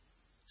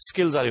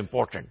skills are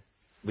important,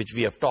 which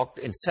we have talked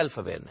in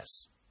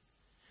self-awareness.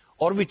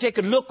 Or we take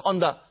a look on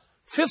the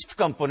fifth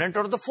component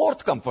or the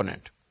fourth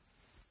component.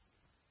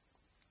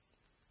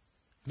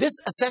 This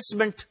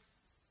assessment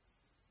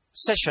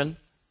session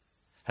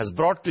has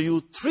brought to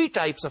you three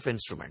types of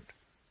instrument: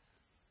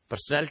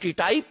 personality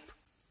type,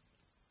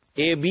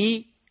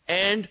 AB,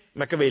 and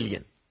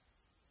Machiavellian,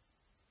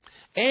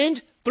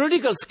 and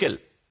political skill.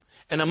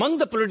 And among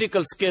the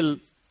political skill,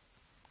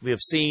 we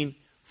have seen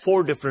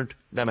 4 different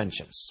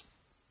dimensions.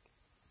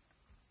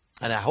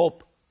 And I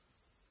hope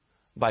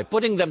by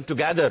putting them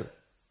together,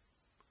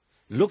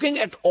 looking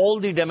at all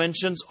the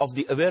dimensions of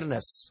the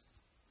awareness,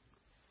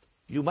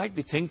 you might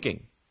be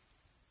thinking,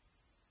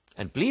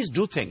 and please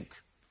do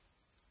think,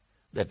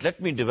 that let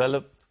me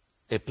develop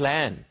a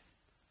plan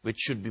which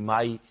should be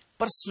my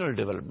personal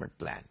development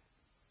plan.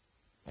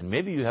 And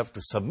maybe you have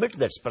to submit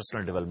that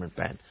personal development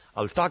plan.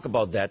 I'll talk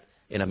about that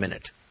in a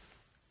minute.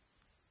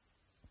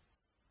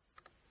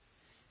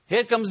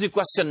 Here comes the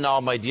question now,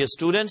 my dear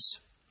students.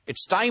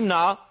 It's time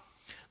now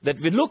that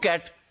we look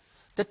at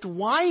that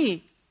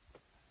why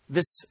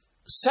this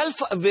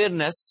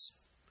self-awareness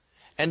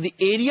and the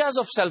areas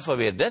of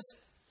self-awareness,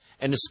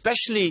 and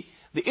especially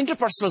the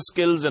interpersonal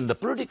skills and the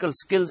political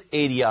skills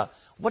area,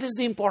 what is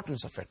the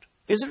importance of it?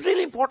 Is it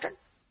really important?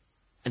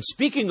 And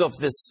speaking of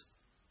this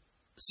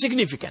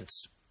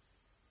significance,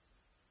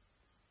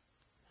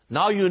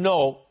 now you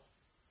know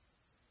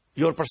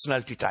your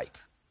personality type.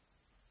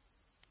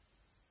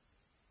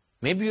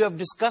 Maybe you have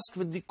discussed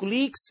with the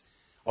colleagues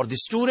or the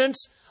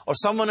students or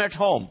someone at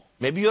home,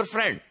 maybe your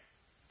friend.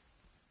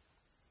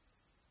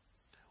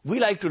 We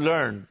like to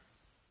learn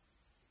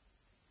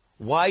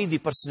why the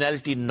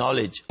personality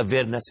knowledge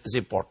awareness is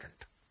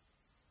important.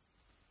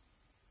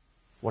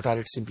 What are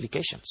its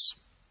implications?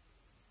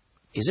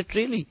 Is it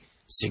really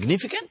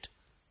significant?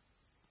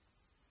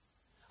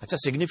 अच्छा,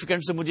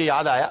 significant से मुझे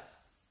याद आया,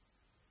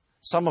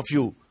 some of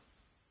you,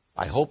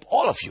 I hope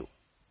all of you,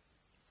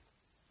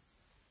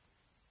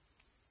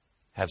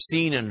 have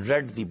seen and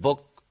read the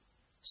book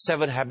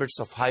 7 Habits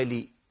of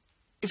Highly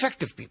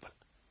Effective People.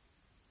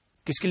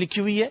 किसकी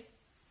लिखी हुई है?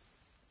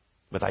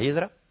 बताइए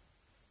जरा.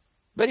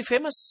 Very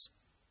famous.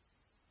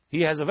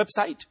 He has a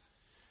website,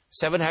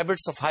 7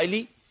 Habits of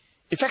Highly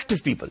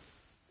Effective People.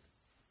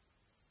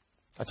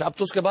 अच्छा, अब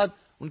तो उसके बाद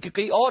उनकी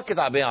कई और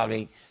किताबें आ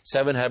गई.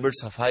 7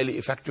 Habits of Highly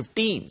Effective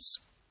Teams,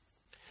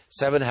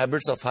 7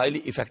 Habits of Highly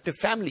Effective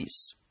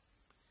Families.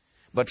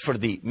 But for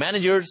the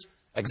managers,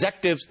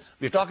 executives,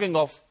 we're talking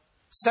of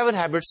 7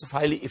 Habits of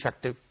Highly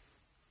Effective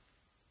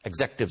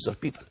Executives or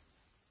People.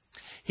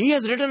 He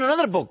has written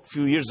another book a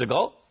few years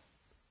ago,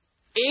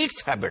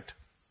 8th habit,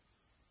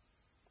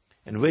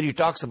 and where he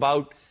talks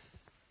about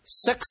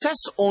success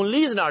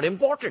only is not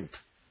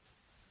important.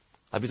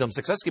 अभी तो हम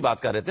success की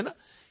बात कर रहे थे ना,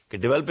 कि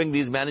developing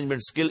these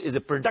management skill is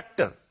a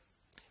predictor.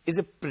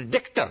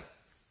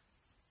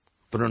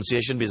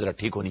 Pronunciation भी जरा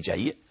ठीक होनी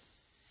चाहिए.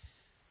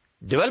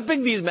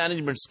 Developing these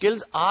management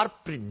skills are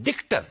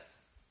predictor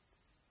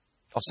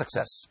of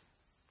success.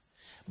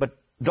 But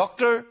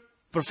Dr.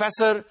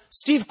 Professor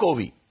Steve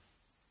Covey,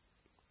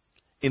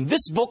 in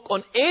this book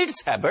on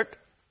 8th habit,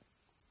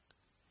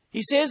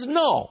 he says,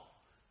 no,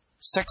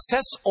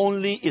 success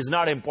only is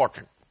not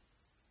important.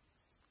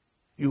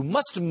 You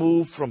must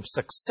move from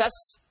success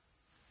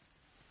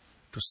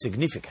to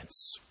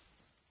significance.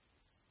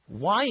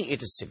 Why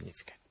it is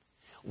significant?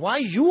 Why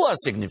you are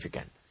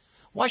significant?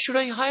 Why should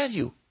I hire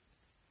you?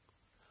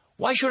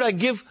 Why should I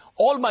give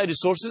all my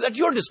resources at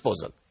your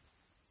disposal?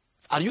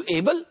 Are you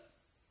able?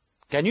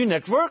 Can you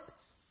network?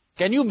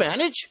 Can you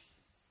manage?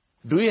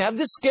 Do you have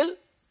this skill?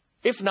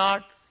 If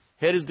not,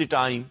 here is the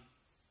time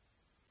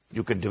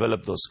you can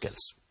develop those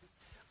skills.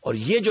 और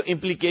ये जो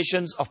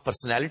implications of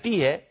personality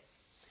है,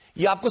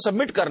 ये आपको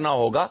submit करना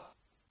होगा,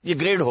 ये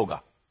grade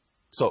होगा.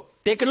 So,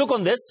 take a look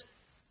on this.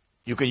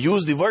 You can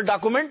use the Word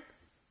document,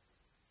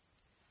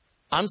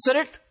 answer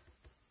it,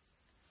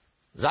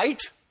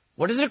 write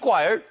what is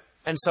required,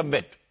 and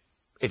submit.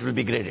 It will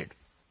be graded.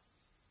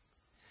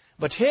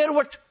 But here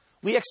what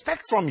we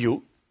expect from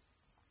you,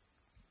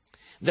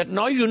 that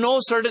now you know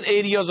certain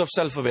areas of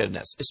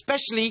self-awareness,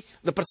 especially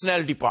the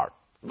personality part,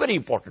 very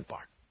important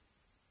part.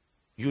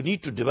 You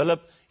need to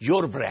develop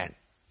your brand.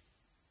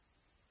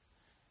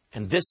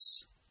 And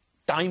this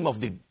time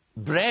of the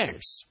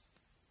brands,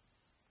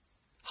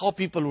 how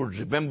people would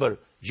remember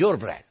your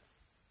brand.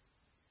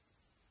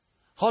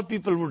 How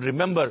people would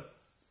remember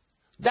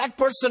that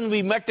person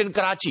we met in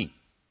Karachi,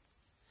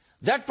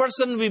 that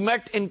person we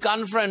met in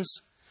conference,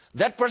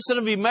 that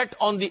person we met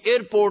on the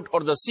airport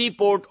or the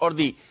seaport or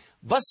the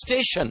bus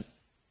station.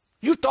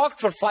 You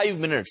talked for 5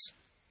 minutes.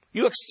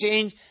 You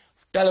exchanged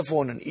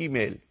telephone and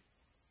email.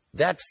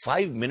 That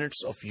 5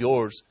 minutes of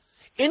yours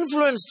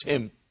influenced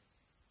him.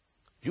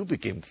 You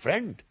became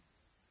friend.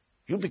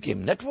 You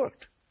became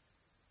networked.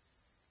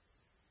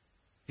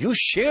 You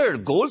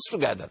shared goals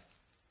together.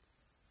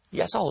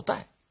 ये ऐसा होता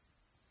है.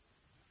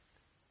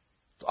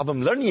 तो अब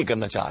हम learn ये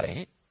करना चाह रहे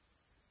हैं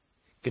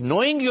कि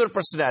knowing your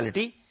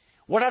personality,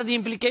 what are the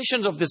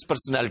implications of this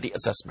personality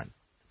assessment?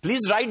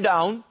 Please write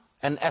down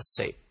an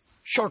essay,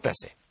 short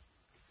essay,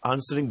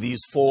 answering these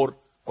 4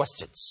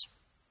 questions.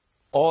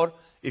 Or,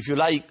 if you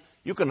like,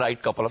 you can write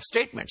a couple of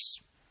statements.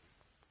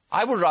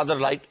 I would rather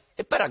write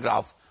a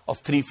paragraph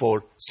of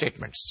 3-4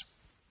 statements.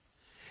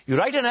 You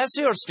write an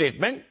essay or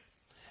statement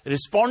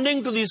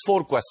responding to these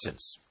 4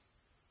 questions.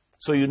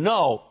 So you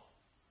know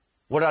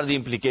what are the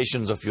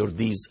implications of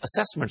these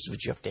assessments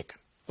which you have taken.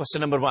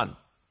 Question number 1.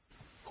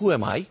 Who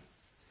am I?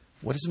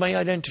 What is my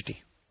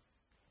identity?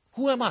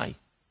 Who am I?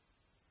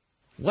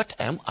 What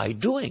am I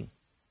doing?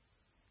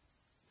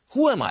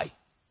 Who am I?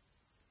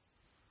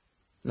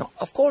 Now,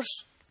 of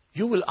course,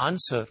 you will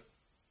answer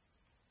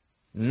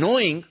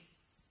knowing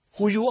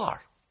who you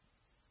are.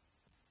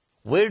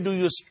 Where do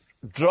you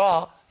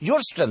draw your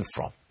strength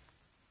from?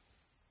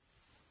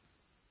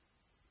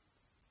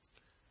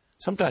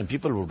 Sometimes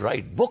people would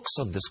write books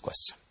on this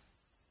question.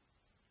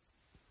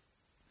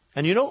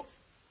 And you know,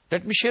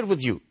 let me share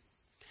with you.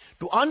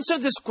 To answer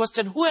this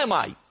question, who am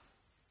I?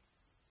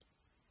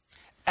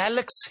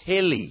 Alex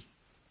Haley.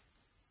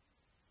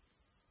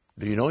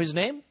 Do you know his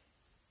name?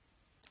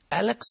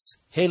 Alex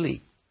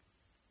Haley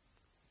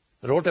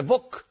wrote a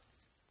book,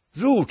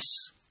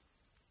 Roots,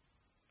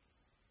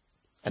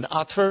 an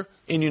author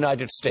in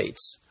United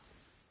States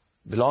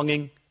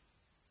belonging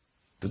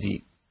to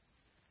the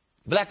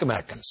Black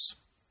Americans.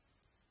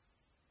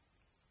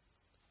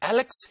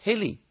 Alex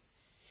Haley,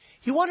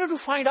 he wanted to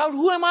find out,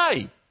 who am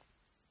I?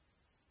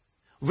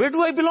 Where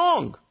do I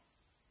belong?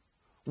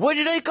 Where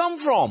did I come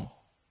from?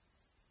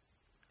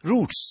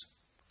 Roots,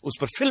 उस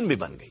पर film भी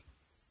बन गई.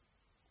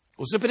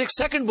 उसने फिर एक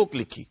second book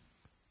लिखी.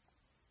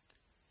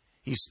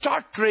 He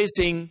started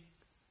tracing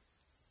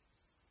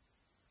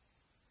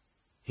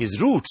his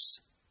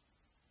roots,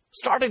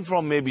 starting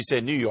from maybe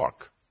say New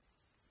York,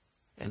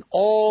 and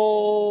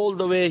all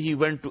the way he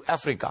went to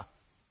Africa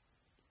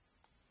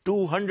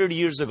 200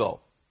 years ago.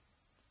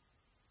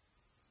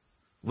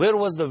 Where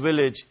was the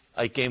village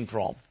I came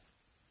from?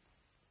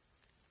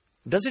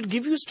 Does it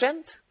give you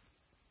strength?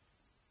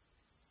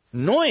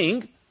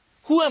 Knowing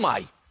who am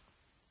I?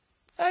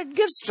 It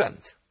gives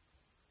strength.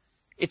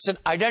 It's an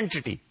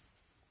identity.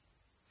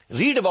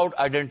 Read about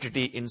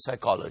identity in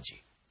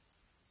psychology.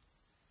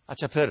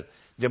 अच्छा फिर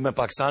जब मैं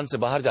पाकिस्तान से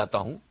बाहर जाता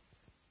हूं,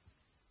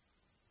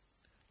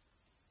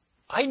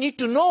 I need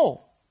to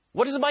know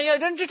what is my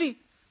identity.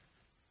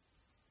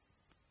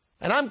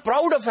 And I'm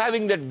proud of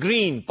having that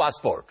green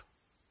passport.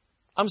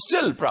 I'm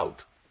still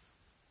proud.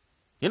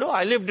 You know,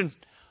 I lived in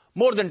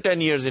more than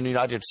 10 years in the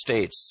United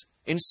States.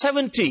 In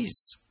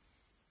 70s,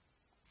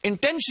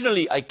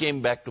 intentionally I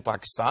came back to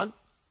Pakistan.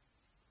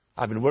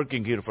 I've been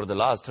working here for the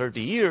last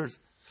 30 years.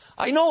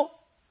 I know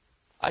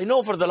I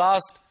know for the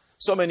last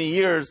so many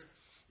years,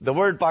 the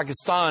word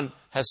Pakistan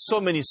has so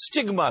many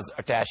stigmas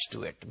attached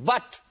to it.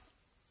 But,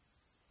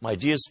 my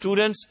dear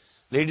students,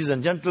 ladies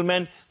and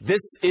gentlemen,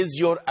 this is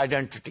your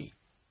identity.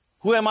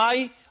 Who am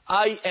I?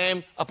 I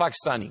am a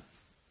Pakistani.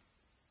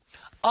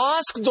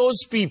 Ask those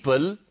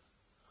people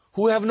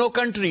who have no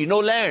country, no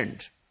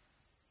land.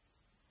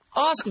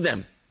 Ask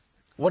them,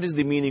 what is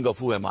the meaning of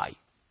who am I?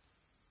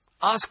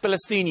 Ask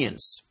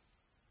Palestinians.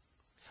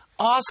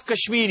 Ask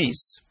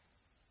Kashmiris.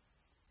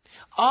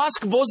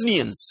 Ask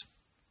Bosnians.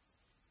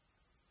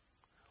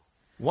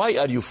 Why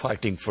are you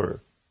fighting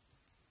for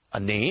a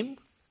name?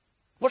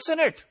 What's in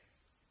it?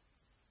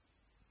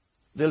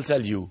 They'll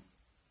tell you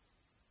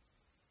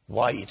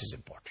why it is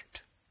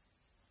important.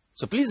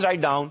 So please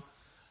write down.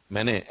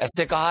 मैंने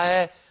ऐसे कहा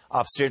है,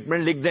 आप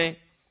statement लिख दें,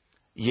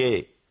 ये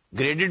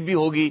graded भी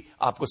होगी,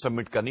 आपको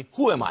सबमिट करनी.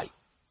 Who am I?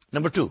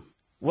 Number 2,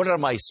 what are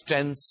my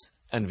strengths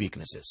and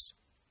weaknesses?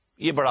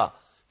 ये बड़ा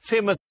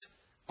फेमस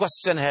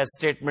क्वेश्चन है,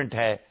 स्टेटमेंट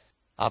है.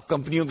 आप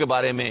कंपनियों के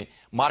बारे में,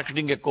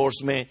 मार्केटिंग के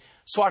कोर्स में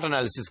SWOT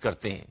एनालिसिस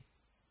करते हैं.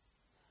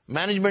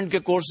 मैनेजमेंट के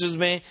कोर्सेज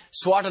में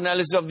SWOT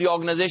analysis of the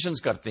organisations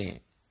करते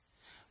हैं.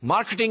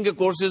 मार्केटिंग के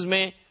कोर्सेज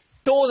में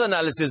टोज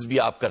एनालिसिस भी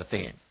आप करते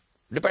हैं,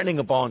 depending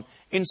upon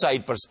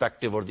inside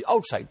perspective or the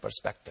outside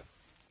perspective.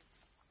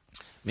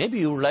 Maybe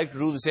you would like to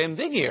do the same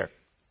thing here.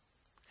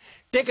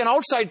 Take an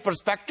outside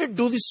perspective,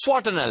 do the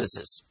SWOT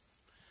analysis.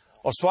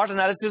 और SWOT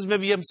analysis में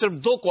भी हम सिर्फ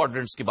 2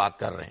 quadrants की बात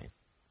कर रहे हैं.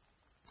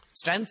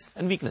 Strengths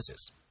and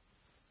weaknesses.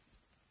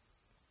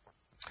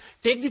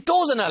 Take the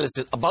toes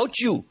analysis about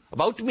you,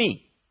 about me.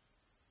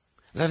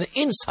 That's an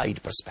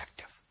inside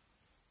perspective.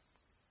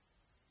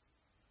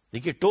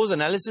 देखिए, toes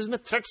analysis में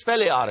threats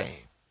पहले आ रहे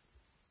हैं.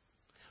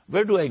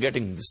 Where do I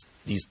getting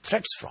these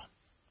threats from?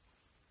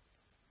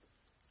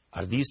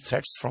 Are these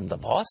threats from the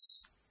boss?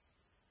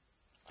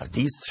 Are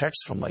these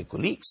threats from my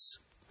colleagues?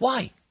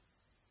 Why?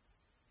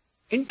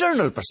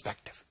 Internal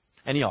perspective.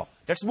 Anyhow,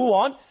 let's move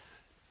on.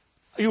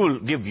 You will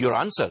give your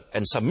answer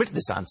and submit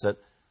this answer.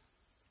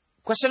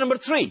 Question number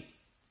 3.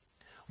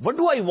 What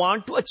do I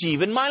want to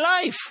achieve in my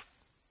life?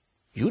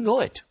 You know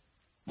it,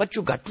 but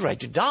you got to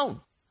write it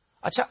down.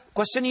 Acha,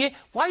 question ye,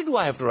 why do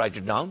I have to write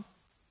it down?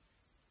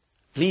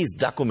 Please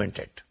document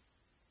it.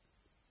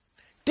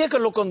 Take a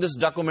look on this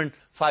document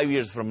 5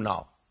 years from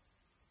now.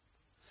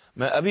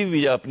 मैं अभी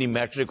भी जब अपनी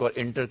matric और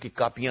inter की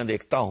कापियां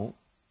देखता हूं,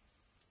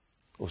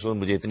 उस वक्त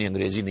मुझे इतनी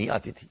अंग्रेजी नहीं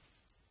आती थी.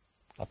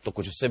 अब तो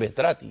कुछ उससे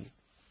बेहतर आती है.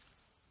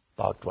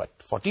 About what,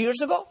 40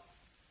 years ago?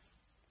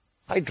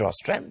 I draw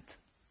strength.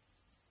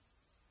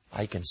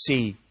 I can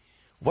see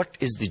what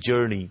is the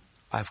journey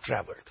I've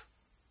traveled.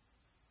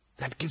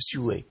 That gives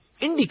you an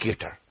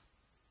indicator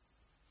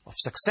of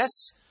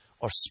success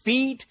or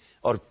speed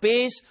or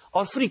pace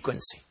or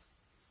frequency.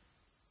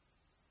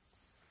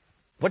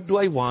 What do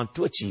I want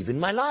to achieve in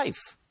my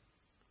life?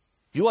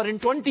 You are in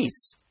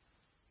 20s,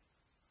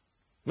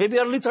 maybe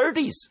early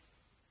 30s.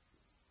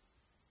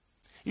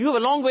 You have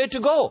a long way to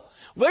go.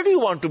 Where do you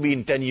want to be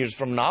in 10 years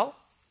from now?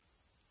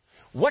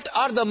 What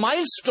are the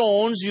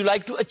milestones you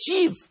like to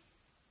achieve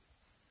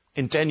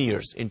in 10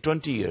 years, in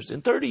 20 years,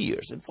 in 30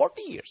 years, in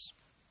 40 years?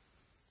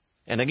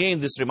 And again,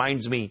 this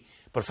reminds me,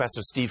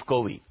 Professor Steve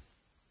Covey.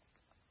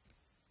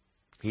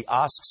 He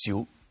asks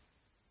you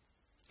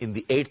in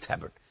the 8th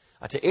habit.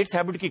 अच्छा, 8th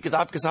habit की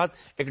किताब के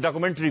साथ एक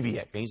documentary भी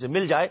है, कहीं से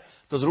मिल जाए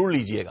तो जरूर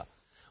लीजिएगा.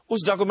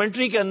 उस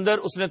डॉक्यूमेंट्री के अंदर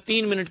उसने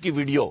 3 मिनट की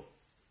वीडियो,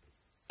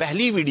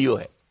 पहली वीडियो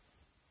है,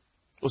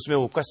 उसमें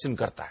वो क्वेश्चन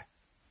करता है,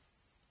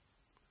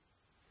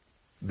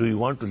 do you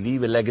want to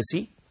leave A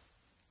legacy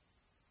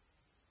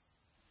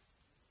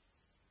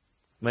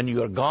when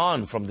you are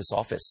gone from this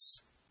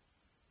office?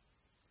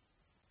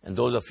 And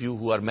those of you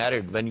who are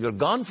married, when you are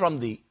gone from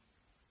the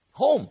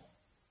home,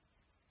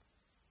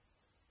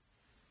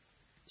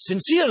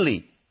 sincerely,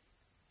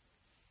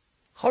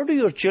 how do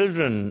your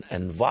children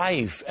and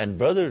wife and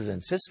brothers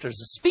and sisters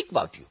speak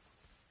about you?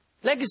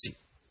 Legacy.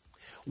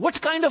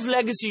 What kind of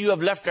legacy you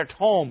have left at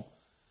home?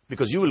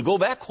 Because you will go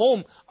back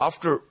home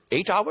after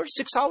 8 hours,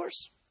 6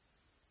 hours.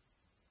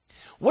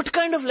 What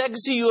kind of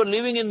legacy you are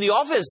living in the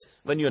office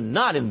when you are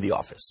not in the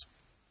office?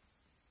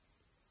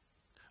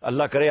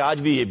 अल्लाह करे आज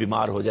भी ये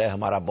बीमार हो जाए,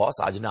 हमारा boss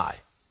आज ना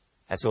आए.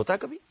 ऐसे होता है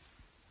कभी?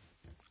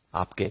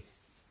 आपके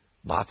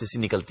बात ऐसी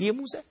निकलती है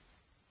मुंह से.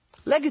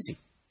 लेगेसी.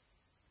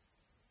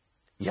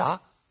 या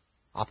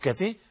आप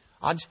कहते हैं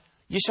आज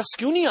ये शख्स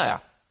क्यों नहीं आया,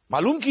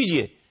 मालूम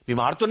कीजिए,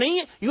 बीमार तो नहीं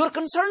है. You are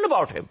concerned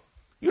about him.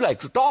 You like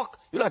to talk,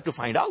 you like to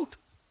find out.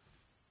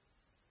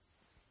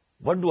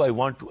 What do I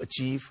want to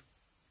achieve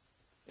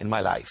in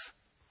my life?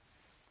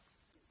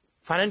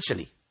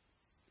 Financially,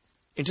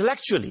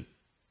 intellectually,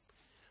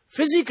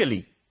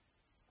 physically,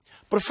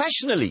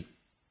 professionally,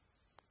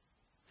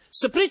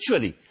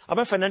 spiritually. अब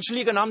मैं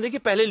फाइनेंशियली का नाम देखिए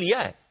पहले लिया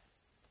है.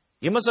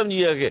 ये मत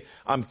समझिएगा कि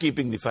I am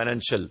keeping the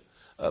financial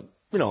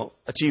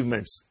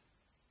achievements.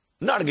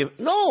 Not give.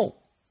 No.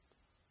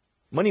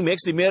 Money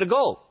makes the mayor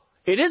go.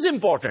 It is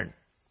important.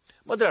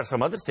 But there are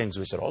some other things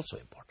which are also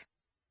important.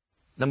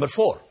 Number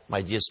 4,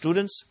 my dear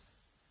students.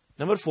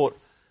 Number 4,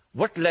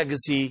 what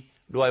legacy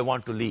do I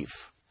want to leave?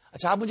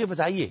 अच्छा, आप मुझे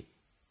बताइए,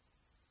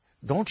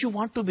 don't you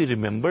want to be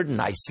remembered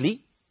nicely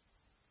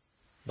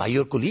by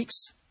your colleagues?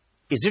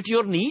 Is it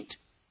your need?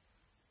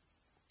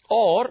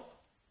 Or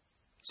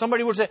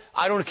somebody would say,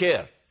 I don't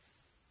care.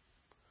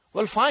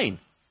 Well, fine.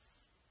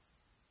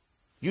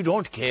 You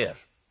don't care.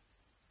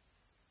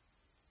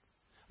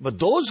 But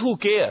those who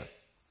care,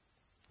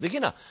 देखिए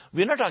ना,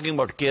 we're not talking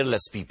about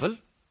careless people.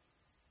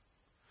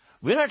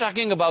 We're not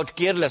talking about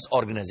careless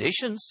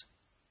organizations.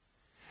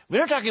 We're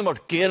not talking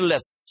about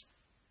careless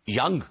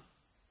young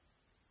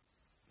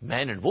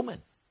men and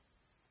women.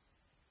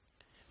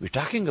 We're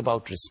talking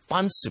about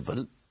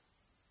responsible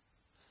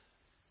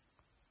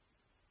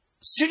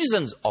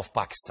citizens of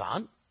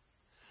Pakistan,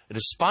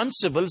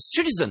 responsible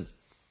citizens.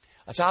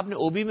 अच्छा, आपने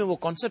ओबी में वो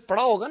concept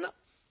पढ़ा होगा ना,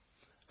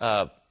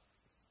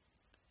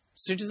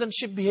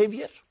 citizenship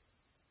behavior.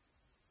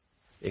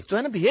 एक तो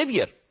है ना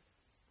behavior.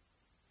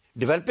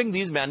 Developing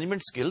these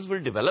management skills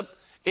will develop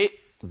a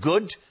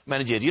good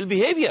managerial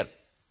behavior.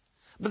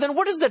 But then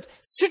what is that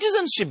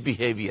citizenship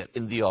behavior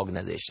in the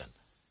organization?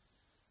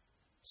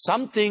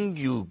 Something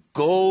you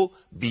go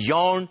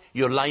beyond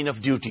your line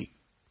of duty.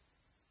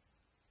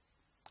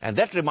 And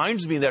that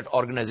reminds me that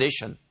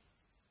organization,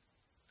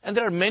 and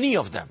there are many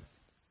of them,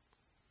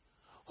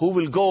 who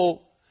will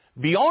go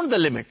beyond the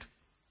limit,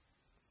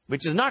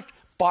 which is not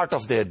part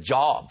of their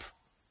job.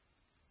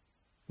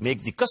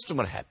 Make the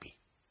customer happy.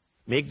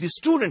 Make the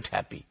student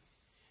happy.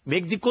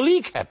 Make the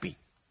colleague happy.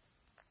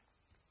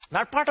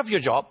 Not part of your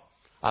job.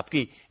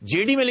 आपकी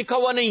JD में लिखा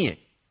हुआ नहीं है.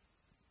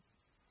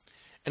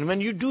 And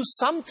when you do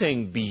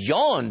something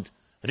beyond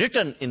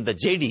written in the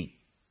JD,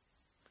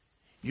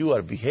 you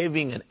are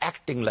behaving and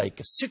acting like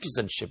a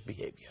citizenship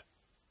behavior.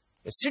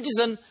 A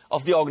citizen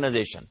of the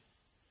organization.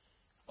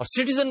 और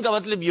citizen का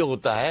मतलब ये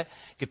होता है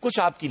कि कुछ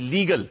आपकी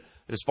legal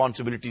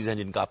responsibilities हैं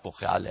जिनका आपको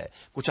ख्याल है,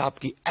 कुछ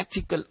आपकी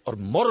ethical और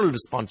moral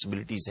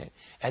responsibilities हैं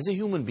as a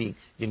human being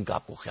जिनका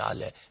आपको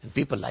ख्याल है, and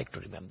people like to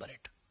remember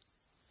it.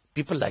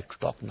 People like to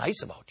talk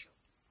nice about you.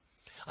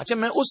 अच्छा,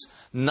 मैं उस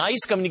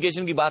नाइस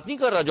कम्युनिकेशन की बात नहीं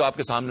कर रहा जो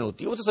आपके सामने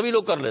होती है, वो तो सभी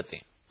लोग कर लेते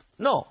हैं.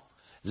 No,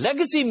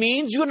 legacy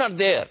means you are not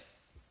there.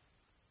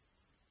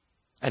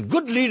 And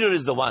good leader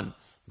is the one,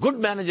 good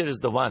manager is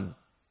the one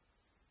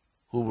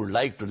who would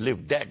like to live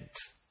dead.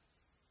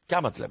 क्या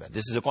मतलब है?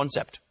 This is a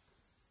concept.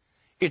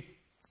 It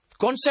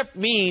concept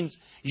means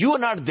you are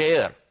not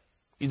there,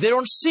 they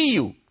don't see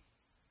you,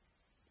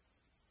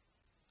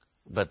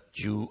 but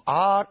you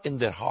are in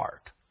their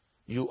heart,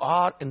 you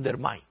are in their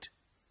mind.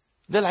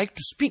 They like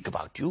to speak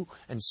about you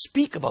and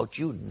speak about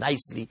you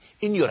nicely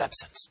in your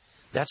absence.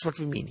 That's what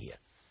we mean here.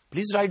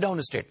 Please write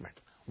down a statement.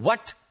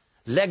 What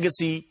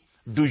legacy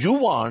do you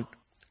want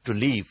to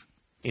leave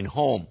in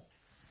home?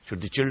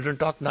 Should the children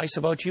talk nice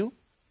about you?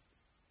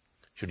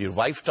 Should your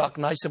wife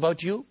talk nice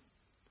about you?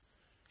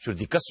 Should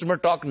the customer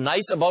talk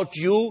nice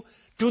about you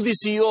to the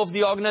CEO of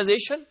the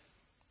organization?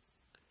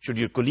 Should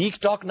your colleague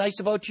talk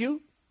nice about you?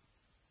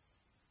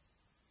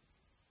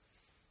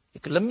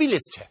 एक लंबी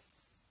list है.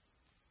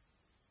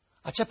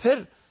 अच्छा,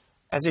 फिर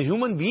as a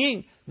human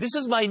being, this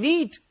is my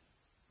need.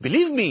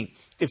 Believe me,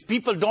 if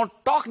people don't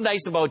talk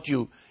nice about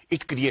you,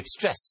 it creates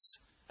stress.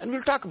 And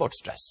we'll talk about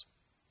stress.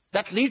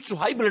 That leads to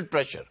high blood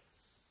pressure.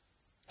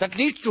 That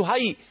leads to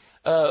high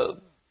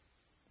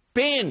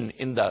pain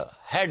in the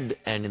head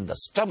and in the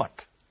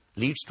stomach.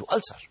 Leads to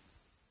ulcer.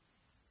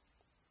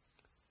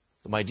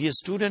 So my dear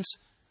students,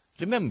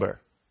 remember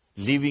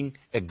leaving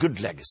a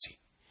good legacy.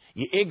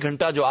 ये 1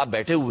 घंटा जो आप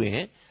बैठे हुए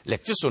हैं,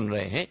 lecture सुन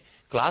रहे हैं,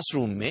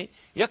 classroom में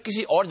या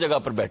किसी और जगह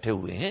पर बैठे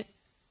हुए हैं,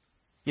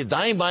 ये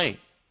दाएं बाएं,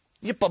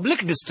 ये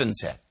पब्लिक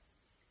डिस्टेंस है.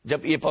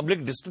 जब ये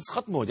पब्लिक डिस्टेंस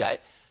खत्म हो जाए,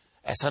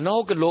 ऐसा ना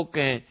हो कि लोग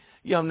कहें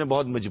ये हमने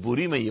बहुत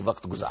मजबूरी में ये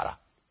वक्त गुजारा.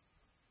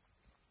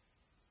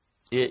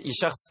 ये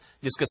शख्स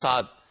जिसके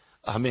साथ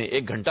हमें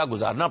 1 घंटा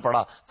गुजारना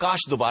पड़ा,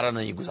 काश दोबारा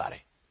नहीं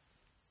गुजारे.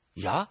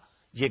 या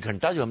ये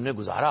घंटा जो हमने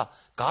गुजारा,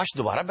 काश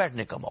दोबारा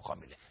बैठने का मौका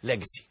मिले.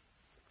 Legacy.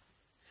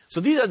 So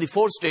these are the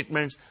 4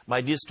 statements,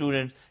 my dear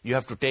students, you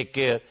have to take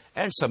care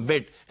and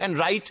submit and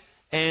write,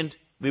 and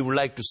we would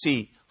like to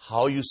see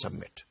how you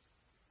submit.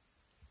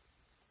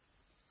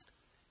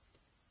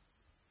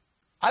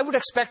 I would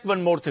expect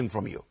one more thing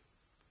from you.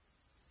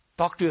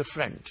 Talk to your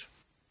friend,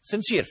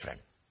 sincere friend.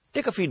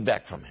 Take a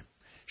feedback from him.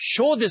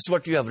 Show this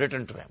what you have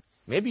written to him.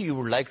 Maybe you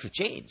would like to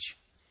change.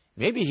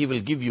 Maybe he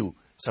will give you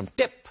some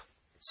tip.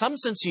 Some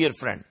sincere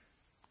friend.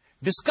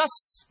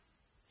 Discuss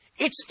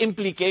its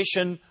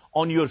implication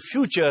on your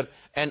future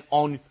and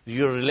on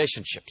your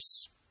relationships.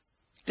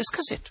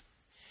 Discuss it.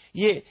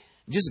 ये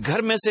जिस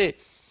घर में से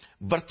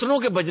बर्तनों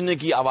के बजने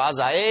की आवाज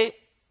आए,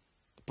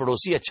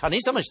 पड़ोसी अच्छा नहीं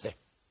समझते.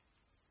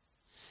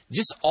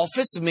 जिस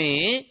ऑफिस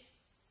में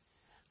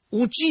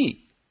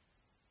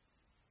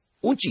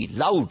ऊंची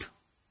लाउड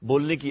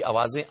बोलने की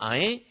आवाजें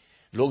आए,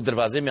 लोग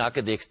दरवाजे में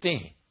आके देखते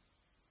हैं.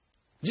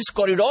 जिस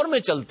कॉरिडोर में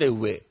चलते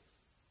हुए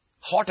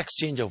हॉट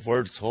एक्सचेंज ऑफ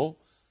वर्ड्स हो,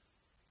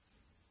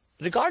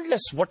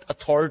 regardless what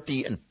authority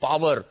and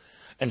power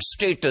and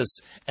status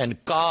and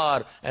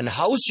car and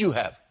house you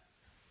have,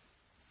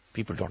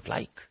 people don't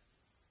like.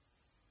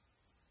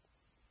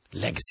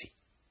 Legacy.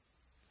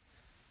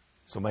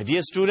 So my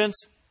dear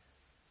students,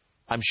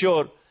 I'm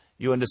sure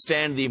you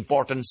understand the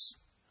importance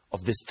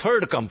of this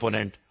third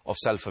component of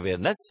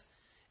self-awareness.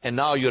 And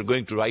now you're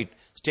going to write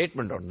a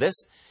statement on this.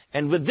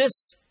 And with this,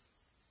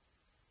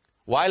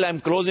 while I'm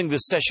closing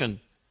this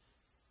session,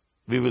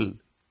 we will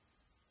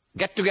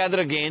get together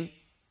again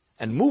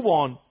and move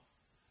on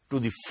to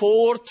the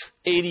fourth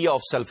area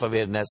of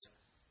self-awareness,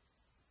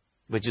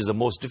 which is the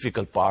most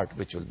difficult part,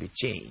 which will be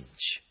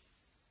change.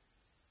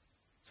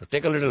 So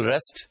take a little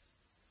rest.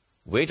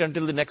 Wait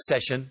until the next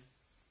session.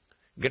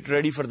 Get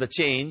ready for the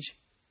change,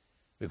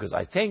 because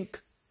I think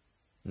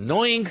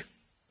knowing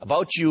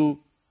about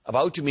you,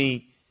 about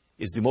me,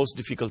 is the most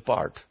difficult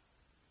part.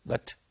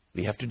 But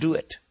we have to do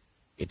it.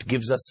 It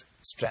gives us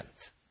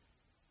strength.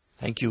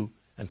 Thank you,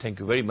 and thank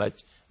you very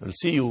much. We'll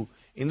see you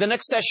in the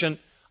next session.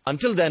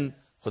 Until then,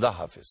 Khuda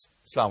Hafiz.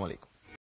 Assalamu alaikum.